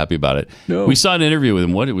none too happy about it. No. We saw an interview with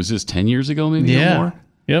him. What, it was this 10 years ago, maybe? Yeah. Or more?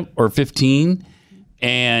 Yep. Or 15.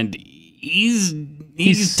 And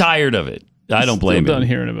he's tired of it. I don't blame him. Done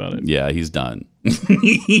hearing about it. Yeah, he's done.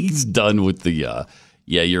 He's done with the,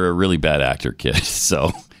 you're a really bad actor, kid.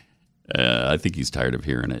 So I think he's tired of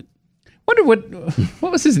hearing it. Wonder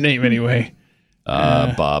what was his name anyway?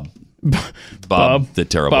 Bob, the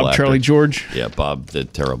terrible Bob actor. Charlie George. Yeah, Bob, the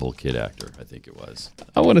terrible kid actor, I think it was.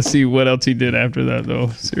 I want to see what else he did after that, though.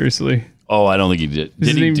 Seriously. Oh, I don't think he did.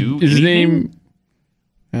 Did he do his anything?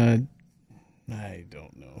 name? I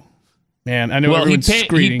don't know. Man, I know well, everyone's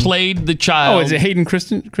screaming. He played the child. Oh, is it Hayden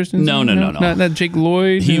Christensen? No. Not Jake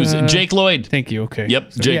Lloyd? He was Jake Lloyd. Thank you, okay.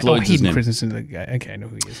 Yep, Jake Lloyd's his Hayden name. Christensen, the guy. Okay, I know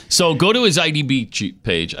who he is. So go to his IDB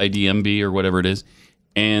page, IDMB or whatever it is,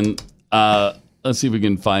 and let's see if we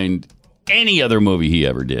can find any other movie he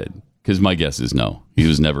ever did. Because my guess is no. He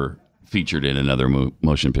was never featured in another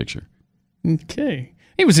motion picture. Okay.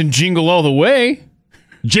 He was in Jingle All the Way.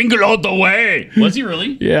 Jingle All the Way! Was he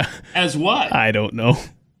really? Yeah. As what? I don't know.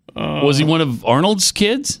 Was he one of Arnold's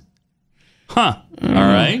kids? Huh. All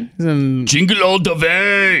right. Jingle All the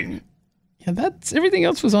Way! Yeah, that's everything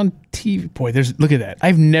else was on TV. Boy, look at that.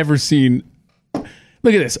 I've never seen.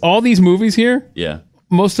 Look at this. All these movies here. Yeah.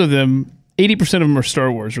 Most of them, 80% of them are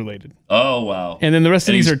Star Wars related. Oh wow. And then the rest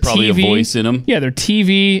of these are probably TV. a voice in them. Yeah, they're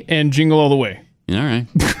TV and Jingle All the Way. All right.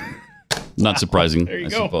 Not surprising, I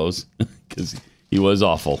go. suppose, because he was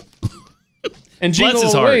awful. And Jingle Bless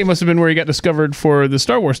his All the heart. Way must have been where he got discovered for the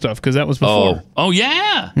Star Wars stuff, because that was before. Oh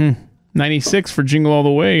yeah. 96 for Jingle All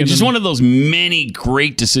the Way. It's just one of those many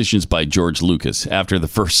great decisions by George Lucas after the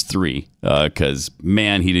first three, because,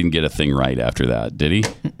 man, he didn't get a thing right after that, did he?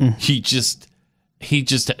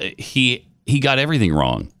 He got everything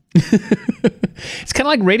wrong. It's kind of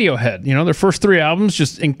like Radiohead. Their first three albums,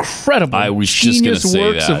 just incredible. I was just going to say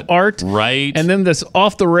works that. of art. Right. And then this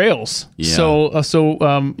off the rails. Yeah. So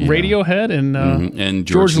Radiohead and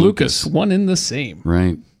George Lucas, one in the same.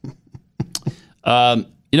 Right.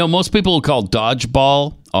 Most people will call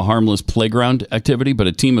dodgeball a harmless playground activity, but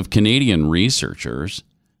a team of Canadian researchers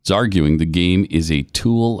is arguing the game is a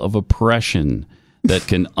tool of oppression that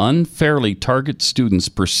can unfairly target students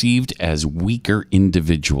perceived as weaker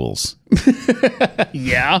individuals.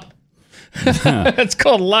 Yeah. That's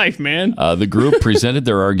called life, man. The group presented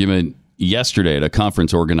their argument yesterday at a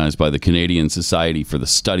conference organized by the Canadian Society for the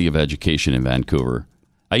Study of Education in Vancouver.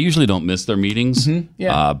 I usually don't miss their meetings,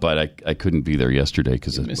 but I couldn't be there yesterday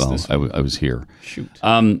because I was here. Shoot.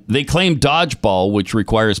 They claim dodgeball, which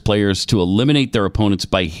requires players to eliminate their opponents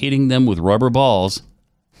by hitting them with rubber balls.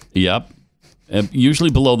 Yep. Usually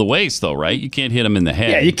below the waist, though, right? You can't hit them in the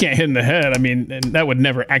head. Yeah, you can't hit in the head. I mean, and that would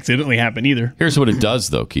never accidentally happen either. Here's what it does,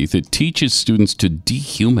 though, Keith. It teaches students to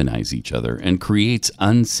dehumanize each other and creates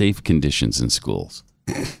unsafe conditions in schools.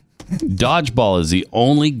 Dodgeball is the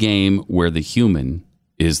only game where the human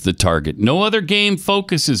is the target. No other game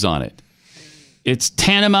focuses on it. It's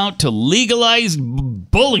tantamount to legalized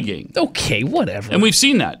bullying. Okay, whatever. And we've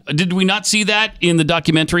seen that. Did we not see that in the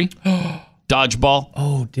documentary? Dodgeball.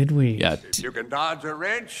 Oh, did we? Yeah. You can dodge a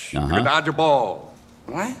wrench. You can dodge a ball.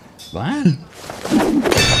 What? What?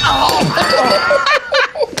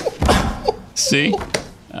 See?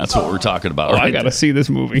 That's what we're talking about. Right? I got to see this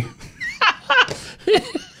movie.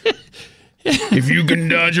 If you can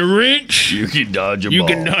dodge a wrench, you can dodge a ball. You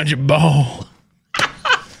can dodge a ball.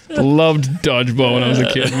 Loved dodgeball when I was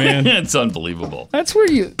a kid, man. It's unbelievable. That's where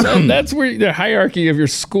the hierarchy of your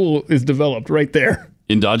school is developed, right there.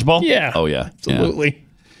 In dodgeball? Yeah. Oh, yeah. Absolutely.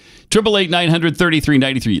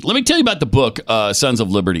 888-900-3393. Let me tell you about the book, Sons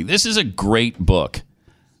of Liberty. This is a great book.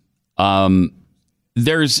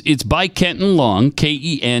 It's by Kenton Long,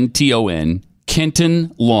 Kenton,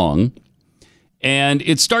 Kenton Long. And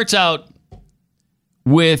it starts out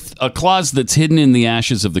with a clause that's hidden in the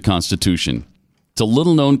ashes of the Constitution. It's a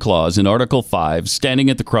little-known clause in Article 5, standing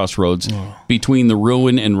at the crossroads between the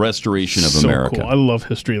ruin and restoration of America. Cool. I love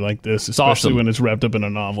history like this, especially when it's wrapped up in a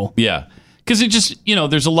novel. Yeah, because it just,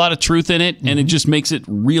 there's a lot of truth in it, and it just makes it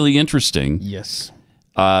really interesting. Yes.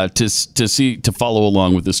 To follow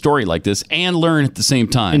along with the story like this and learn at the same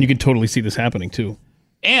time. And you can totally see this happening, too.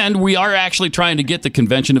 And we are actually trying to get the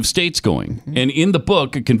Convention of States going. And in the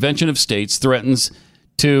book, a Convention of States threatens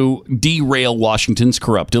to derail Washington's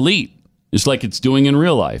corrupt elite, just like it's doing in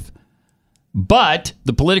real life. But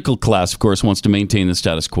the political class, of course, wants to maintain the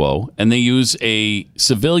status quo, and they use a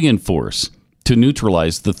civilian force to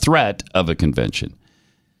neutralize the threat of a convention.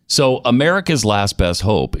 So America's last best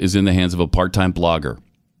hope is in the hands of a part-time blogger,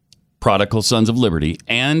 Prodigal Sons of Liberty,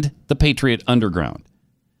 and the Patriot Underground.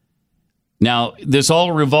 Now, this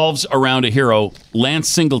all revolves around a hero, Lance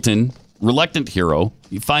Singleton, reluctant hero.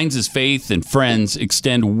 He finds his faith and friends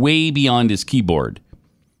extend way beyond his keyboard.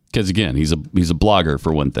 Because, again, he's a blogger,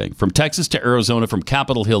 for one thing. From Texas to Arizona, from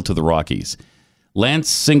Capitol Hill to the Rockies, Lance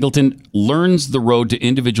Singleton learns the road to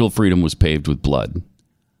individual freedom was paved with blood.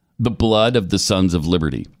 The blood of the Sons of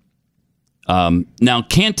Liberty. Now,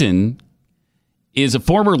 Kenton is a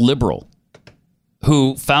former liberal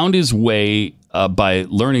who found his way by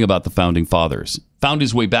learning about the Founding Fathers. Found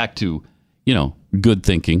his way back to, good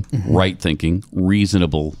thinking, right thinking,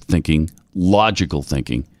 reasonable thinking, logical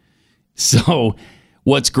thinking. So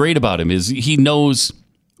what's great about him is he knows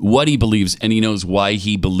what he believes and he knows why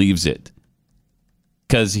he believes it.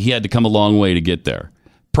 Because he had to come a long way to get there.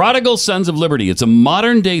 Prodigal Sons of Liberty. It's a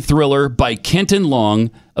modern-day thriller by Kenton Long,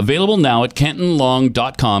 available now at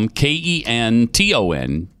kentonlong.com,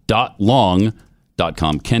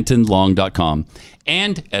 KENTON.long.com, kentonlong.com,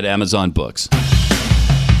 and at Amazon Books.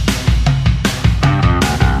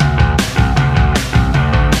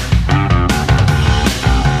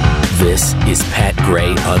 This is Pat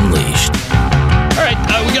Gray Unleashed. All right,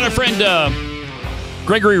 we got our friend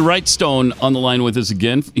Gregory Wrightstone on the line with us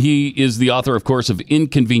again. He is the author, of course, of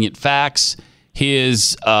Inconvenient Facts.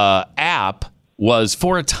 His app was,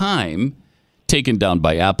 for a time, taken down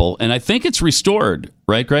by Apple, and I think it's restored.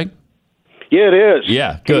 Right, Greg? Yeah, it is.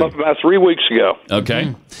 Yeah, good. Came up about 3 weeks ago.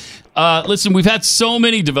 Okay. Listen, we've had so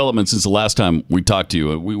many developments since the last time we talked to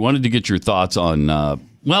you. We wanted to get your thoughts on,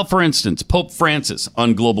 for instance, Pope Francis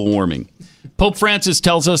on global warming. Pope Francis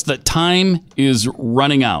tells us that time is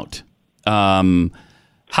running out.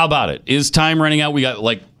 How about it? Is time running out? We got,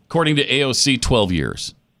 according to AOC, 12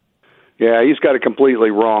 years. Yeah, he's got it completely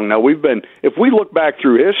wrong. Now, if we look back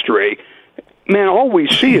through history, man, all we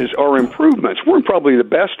see are improvements. We're in probably the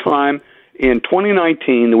best time in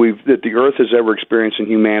 2019 that the Earth has ever experienced and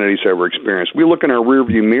humanity's ever experienced. We look in our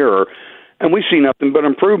rearview mirror, and we see nothing but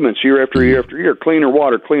improvements year after year after year. Cleaner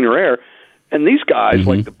water, cleaner air. And these guys,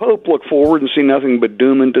 like the Pope, look forward and see nothing but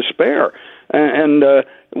doom and despair. And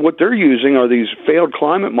what they're using are these failed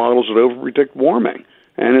climate models that overpredict warming.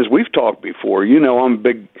 And as we've talked before, I'm a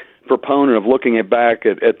big proponent of looking back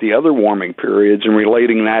at the other warming periods and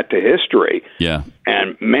relating that to history. Yeah.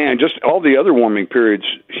 And, man, just all the other warming periods,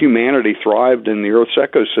 humanity thrived and the Earth's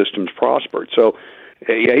ecosystems prospered. So,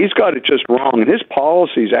 yeah, he's got it just wrong. And his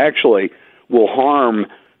policies actually will harm.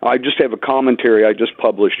 I just have a commentary I just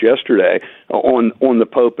published yesterday on the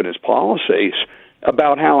Pope and his policies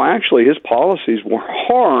about how actually his policies will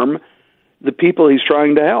harm the people he's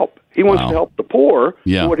trying to help. He wants to help the poor.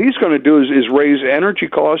 Yeah. What he's going to do is raise energy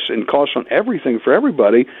costs and costs on everything for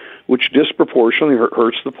everybody, which disproportionately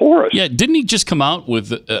hurts the poorest. Yeah, didn't he just come out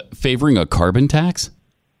with favoring a carbon tax?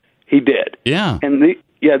 He did. Yeah. And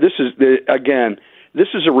this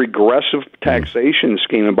is a regressive taxation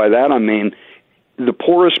scheme, and by that I mean the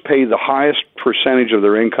poorest pay the highest percentage of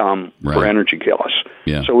their income for energy costs.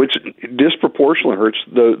 Yeah. So it's disproportionately hurts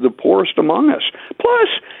the poorest among us. Plus,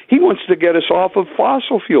 he wants to get us off of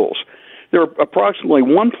fossil fuels. There are approximately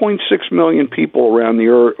 1.6 million people around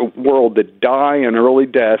the world that die an early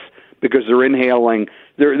death because they're inhaling,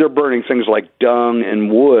 they're burning things like dung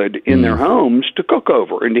and wood in their homes to cook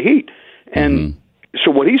over and to heat. And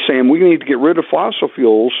so what he's saying, we need to get rid of fossil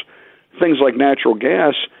fuels, things like natural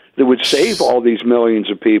gas, that would save all these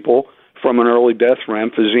millions of people from an early death from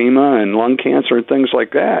emphysema and lung cancer and things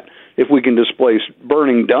like that. If we can displace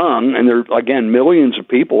burning dung, and there are, again, millions of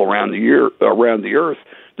people around the earth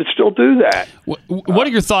that still do that. What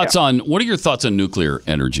are your thoughts on nuclear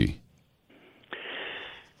energy?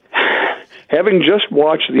 Having just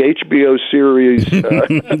watched the HBO series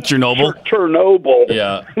Chernobyl,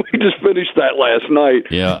 yeah, we just finished that last night.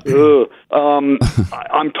 Yeah,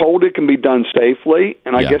 I'm told it can be done safely,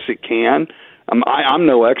 and I guess it can. I'm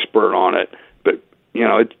no expert on it, but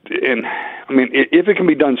if it can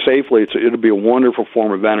be done safely, it'll be a wonderful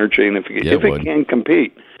form of energy, and if it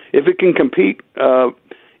can compete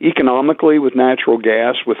economically with natural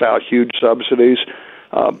gas without huge subsidies.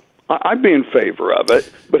 I'd be in favor of it,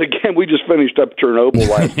 but again, we just finished up Chernobyl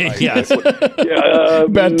last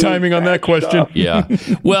night. Bad timing on that question. Yeah.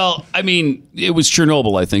 Well, I mean, it was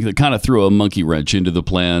Chernobyl, I think, that kind of threw a monkey wrench into the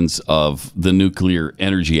plans of the nuclear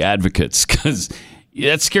energy advocates, because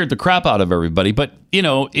that scared the crap out of everybody. But,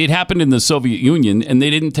 it happened in the Soviet Union, and they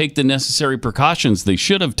didn't take the necessary precautions they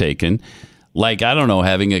should have taken, like, I don't know,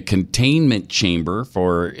 having a containment chamber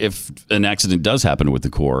for if an accident does happen with the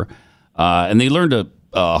core. And they learned a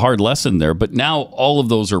hard lesson there, but now all of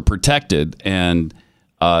those are protected, and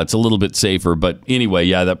it's a little bit safer. But anyway,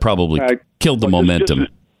 that probably killed the momentum.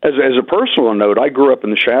 As a personal note, I grew up in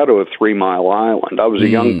the shadow of 3 Mile Island. I was a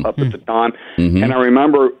young pup at the time, and I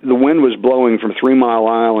remember the wind was blowing from 3 Mile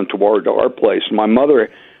Island toward our place. My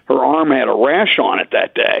mother, her arm had a rash on it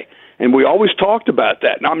that day, and we always talked about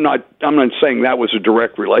that. And I'm not saying that was a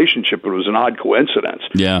direct relationship; it was an odd coincidence.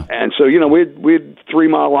 Yeah. And so we had 3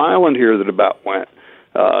 Mile Island here that about went.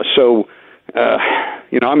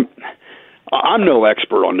 I'm no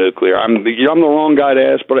expert on nuclear. I'm the wrong guy to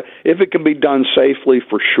ask, but if it can be done safely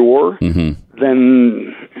for sure,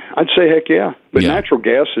 then I'd say heck yeah. But natural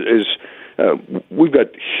gas is, we've got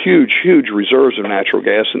huge reserves of natural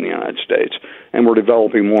gas in the United States, and we're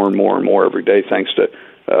developing more and more and more every day thanks to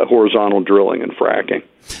horizontal drilling and fracking.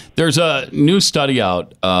 There's a new study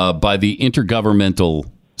out by the Intergovernmental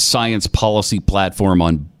Science Policy Platform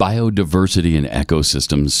on Biodiversity and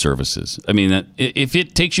Ecosystem Services. I mean, if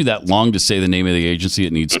it takes you that long to say the name of the agency,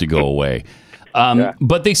 it needs to go away.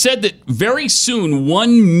 But they said that very soon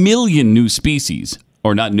 1 million new species,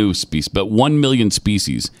 or not new species, but 1 million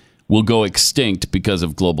species will go extinct because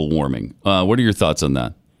of global warming. What are your thoughts on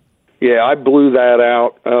that? Yeah, I blew that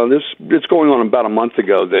out. It's going on about a month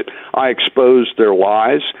ago that I exposed their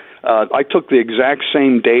lies. I took the exact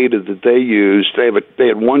same data that they used. They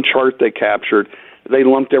had one chart they captured. They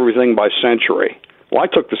lumped everything by century. Well, I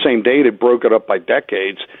took the same data, broke it up by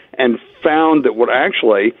decades, and found that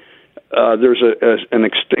there's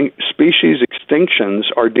species extinctions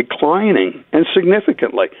are declining, and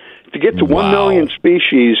significantly. To get to 1 million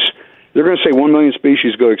species, they're going to say 1 million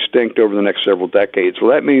species go extinct over the next several decades.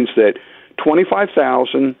 Well, that means that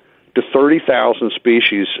 25,000 to 30,000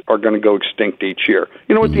 species are going to go extinct each year.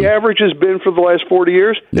 You know what the average has been for the last 40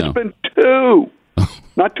 years? No. It's been 2.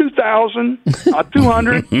 Not 2,000, not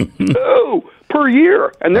 200, no, per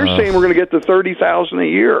year. And they're saying we're going to get to 30,000 a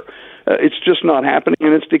year. It's just not happening,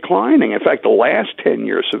 and it's declining. In fact, the last 10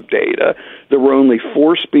 years of data, there were only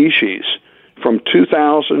 4 species from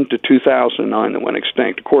 2000 to 2009 that went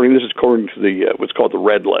extinct. This is according to the what's called the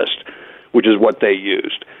Red List, which is what they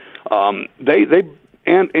used. And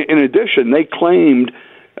in addition, they claimed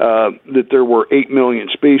that there were 8 million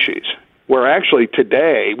species, where actually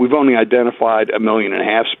today we've only identified 1.5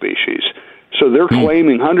 million species. So they're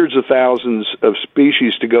claiming hundreds of thousands of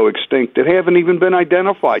species to go extinct that haven't even been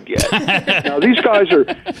identified yet. Now, these guys are,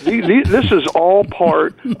 this is all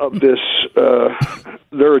part of this,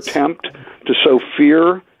 their attempt to sow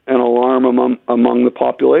fear and alarm among the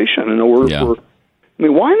population. And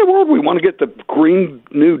why in the world would we want to get the Green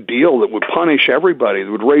New Deal that would punish everybody,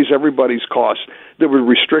 that would raise everybody's costs, that would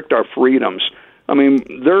restrict our freedoms? I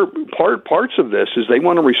mean, they're parts of this is they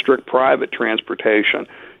want to restrict private transportation.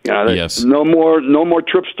 Yes. No more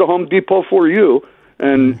trips to Home Depot for you,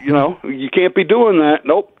 and you can't be doing that.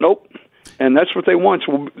 Nope. And that's what they want.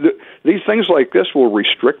 So these things like this will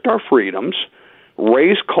restrict our freedoms,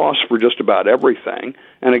 raise costs for just about everything,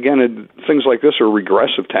 and again, things like this are a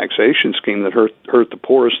regressive taxation scheme that hurt the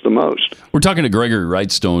poorest the most. We're talking to Gregory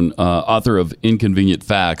Wrightstone, author of Inconvenient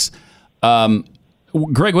Facts.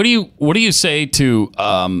 Greg, what do you say to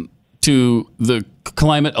the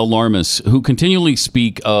climate alarmists who continually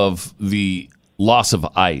speak of the loss of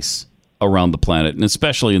ice around the planet, and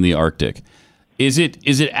especially in the Arctic? Is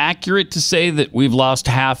it accurate to say that we've lost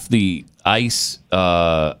half the ice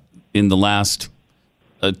in the last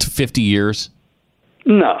 50 years?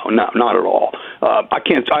 No, not at all. I'm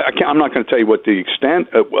not going to tell you what the extent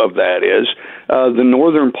of that is. The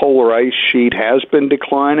northern polar ice sheet has been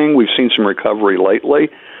declining. We've seen some recovery lately.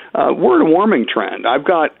 We're in a warming trend.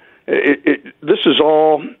 This is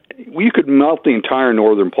all. You could melt the entire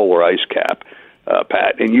northern polar ice cap,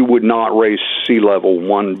 Pat, and you would not raise sea level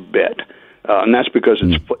one bit. And that's because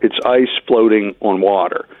it's ice floating on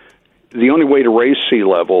water. The only way to raise sea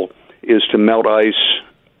level is to melt ice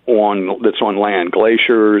that's on land,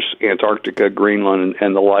 glaciers, Antarctica, Greenland,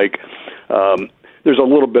 and the like. There's a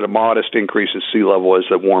little bit of modest increase in sea level as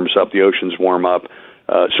it warms up, the oceans warm up.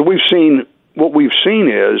 So what we've seen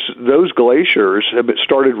is those glaciers have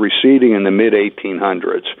started receding in the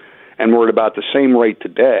mid-1800s, and we're at about the same rate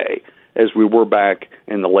today as we were back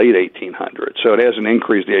in the late 1800s. So it hasn't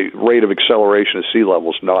increased. The rate of acceleration of sea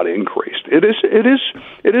level is not increased. It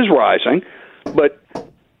is rising, but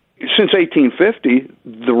since 1850,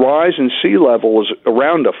 the rise in sea level is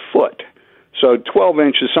around a foot. So 12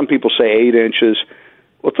 inches, some people say 8 inches.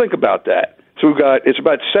 Well, think about that. So it's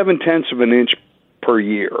about 0.7 of an inch per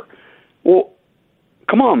year. Well,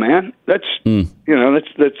 come on, man. That's you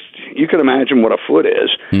can imagine what a foot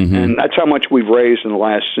is, and that's how much we've raised since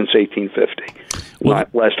 1850.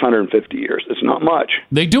 Last 150 years. It's not much.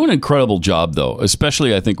 They do an incredible job, though,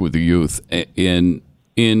 especially I think with the youth in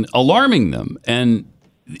alarming them. And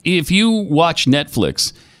if you watch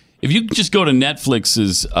Netflix, if you just go to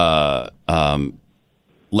Netflix's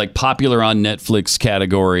like popular on Netflix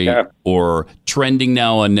category or trending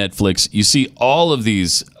now on Netflix, you see all of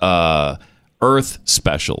these Earth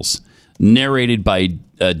specials narrated by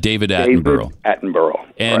David Attenborough.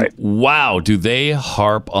 And wow, do they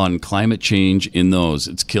harp on climate change in those.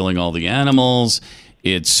 It's killing all the animals.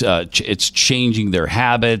 It's changing their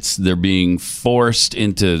habits. They're being forced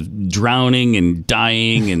into drowning and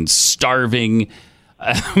dying and starving.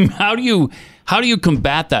 How do you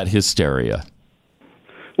combat that hysteria?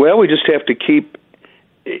 Well, we just have to keep.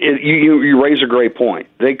 You raise a great point.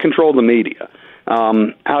 They control the media.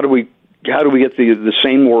 How do we get the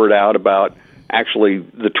same word out about actually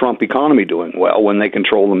the Trump economy doing well when they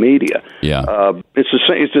control the media? Yeah, it's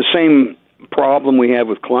the same problem we have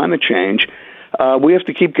with climate change. We have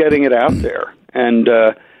to keep getting it out there and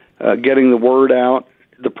getting the word out.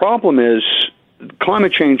 The problem is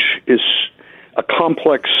climate change is a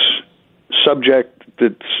complex subject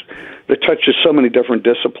that touches so many different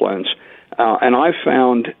disciplines. And I've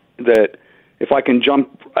found that if I can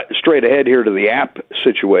jump straight ahead here to the app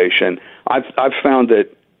situation, I've found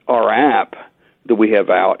that our app that we have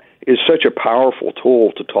out is such a powerful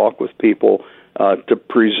tool to talk with people, to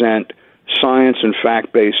present science and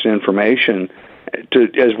fact-based information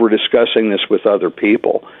as we're discussing this with other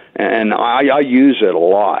people. And I use it a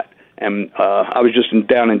lot. And I was just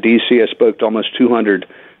down in D.C. I spoke to almost 200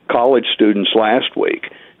 college students last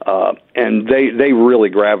week, and they really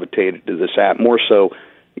gravitated to this app. More so,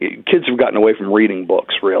 kids have gotten away from reading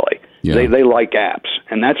books, really. Yeah. They like apps,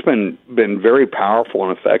 and that's been very powerful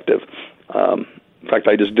and effective. In fact,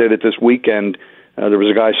 I just did it this weekend There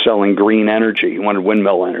was a guy selling green energy. He wanted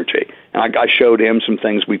windmill energy. And I showed him some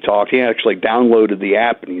things we talked. He actually downloaded the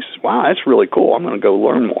app, and he says, wow, that's really cool. I'm going to go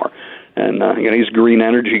learn more. And he's a green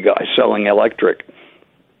energy guy selling electric.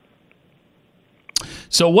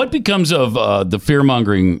 So what becomes of the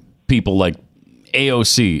fear-mongering people like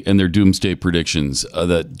AOC and their doomsday predictions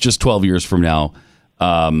that just 12 years from now,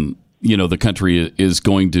 the country is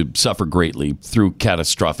going to suffer greatly through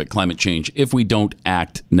catastrophic climate change if we don't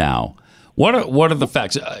act now? What are the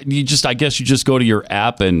facts? I guess you just go to your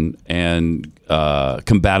app and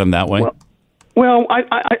combat them that way. Well,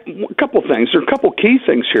 a couple of things. There are a couple of key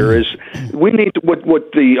things here. Is we need to, what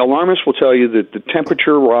the alarmists will tell you that the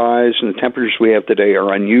temperature rise and the temperatures we have today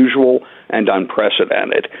are unusual and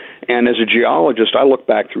unprecedented. And as a geologist, I look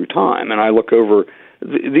back through time and I look over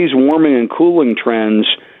these warming and cooling trends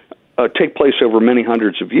take place over many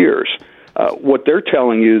hundreds of years. What they're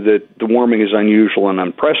telling you that the warming is unusual and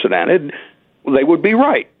unprecedented, they would be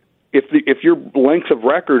right. If your length of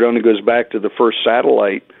record only goes back to the first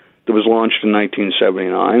satellite that was launched in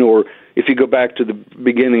 1979, or if you go back to the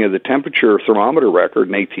beginning of the temperature thermometer record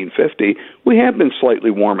in 1850, we have been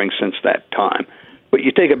slightly warming since that time. But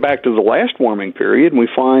you take it back to the last warming period, and we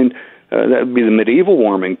find that would be the medieval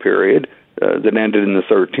warming period that ended in the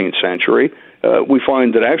 13th century. We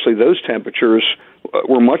find that actually those temperatures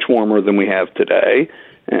were much warmer than we have today.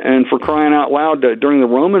 And for crying out loud, during the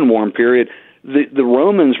Roman warm period, the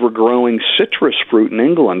Romans were growing citrus fruit in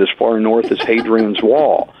England as far north as Hadrian's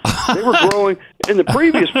Wall. They were growing, in the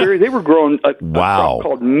previous period, they were growing a crop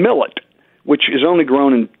called millet, which is only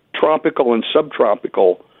grown in tropical and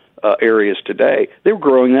subtropical areas today. They were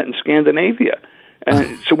growing that in Scandinavia.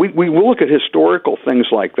 And so we look at historical things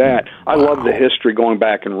like that. I love the history, going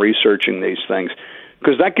back and researching these things,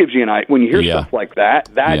 because that gives you an idea. When you hear stuff like that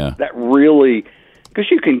really,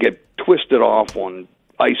 because you can get twisted off on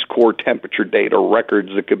ice core temperature data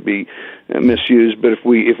records that could be misused. But if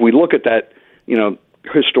we look at that,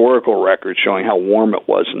 historical record showing how warm it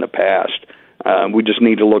was in the past, we just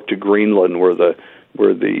need to look to Greenland, where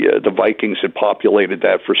the Vikings had populated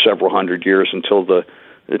that for several hundred years until the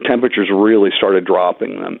temperatures really started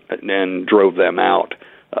dropping them and drove them out.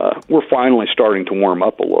 We're finally starting to warm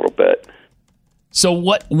up a little bit. So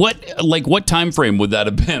what time frame would that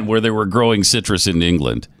have been where they were growing citrus in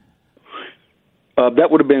England?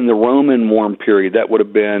 That would have been the Roman warm period. That would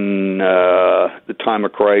have been the time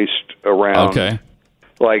of Christ, around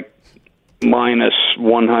like minus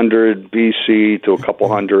 100 BC to a couple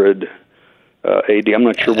hundred AD. I'm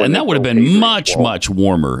not sure when. And that would have been much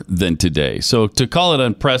warmer than today. So to call it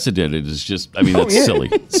unprecedented is just, that's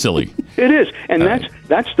silly. It is, and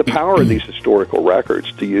that's the power of these historical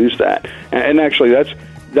records, to use that. And actually, that's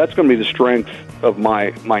going to be the strength of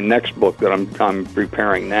my next book that I'm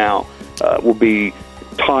preparing now. Will be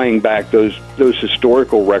tying back those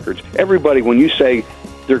historical records. Everybody, when you say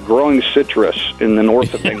they're growing citrus in the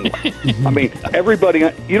north of England, everybody,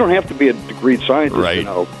 you don't have to be a degreed scientist to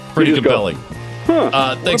know. Pretty compelling.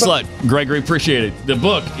 Thanks a lot, Gregory. Appreciate it. The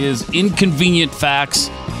book is Inconvenient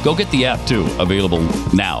Facts. Go get the app, too. Available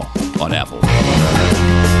now on Apple.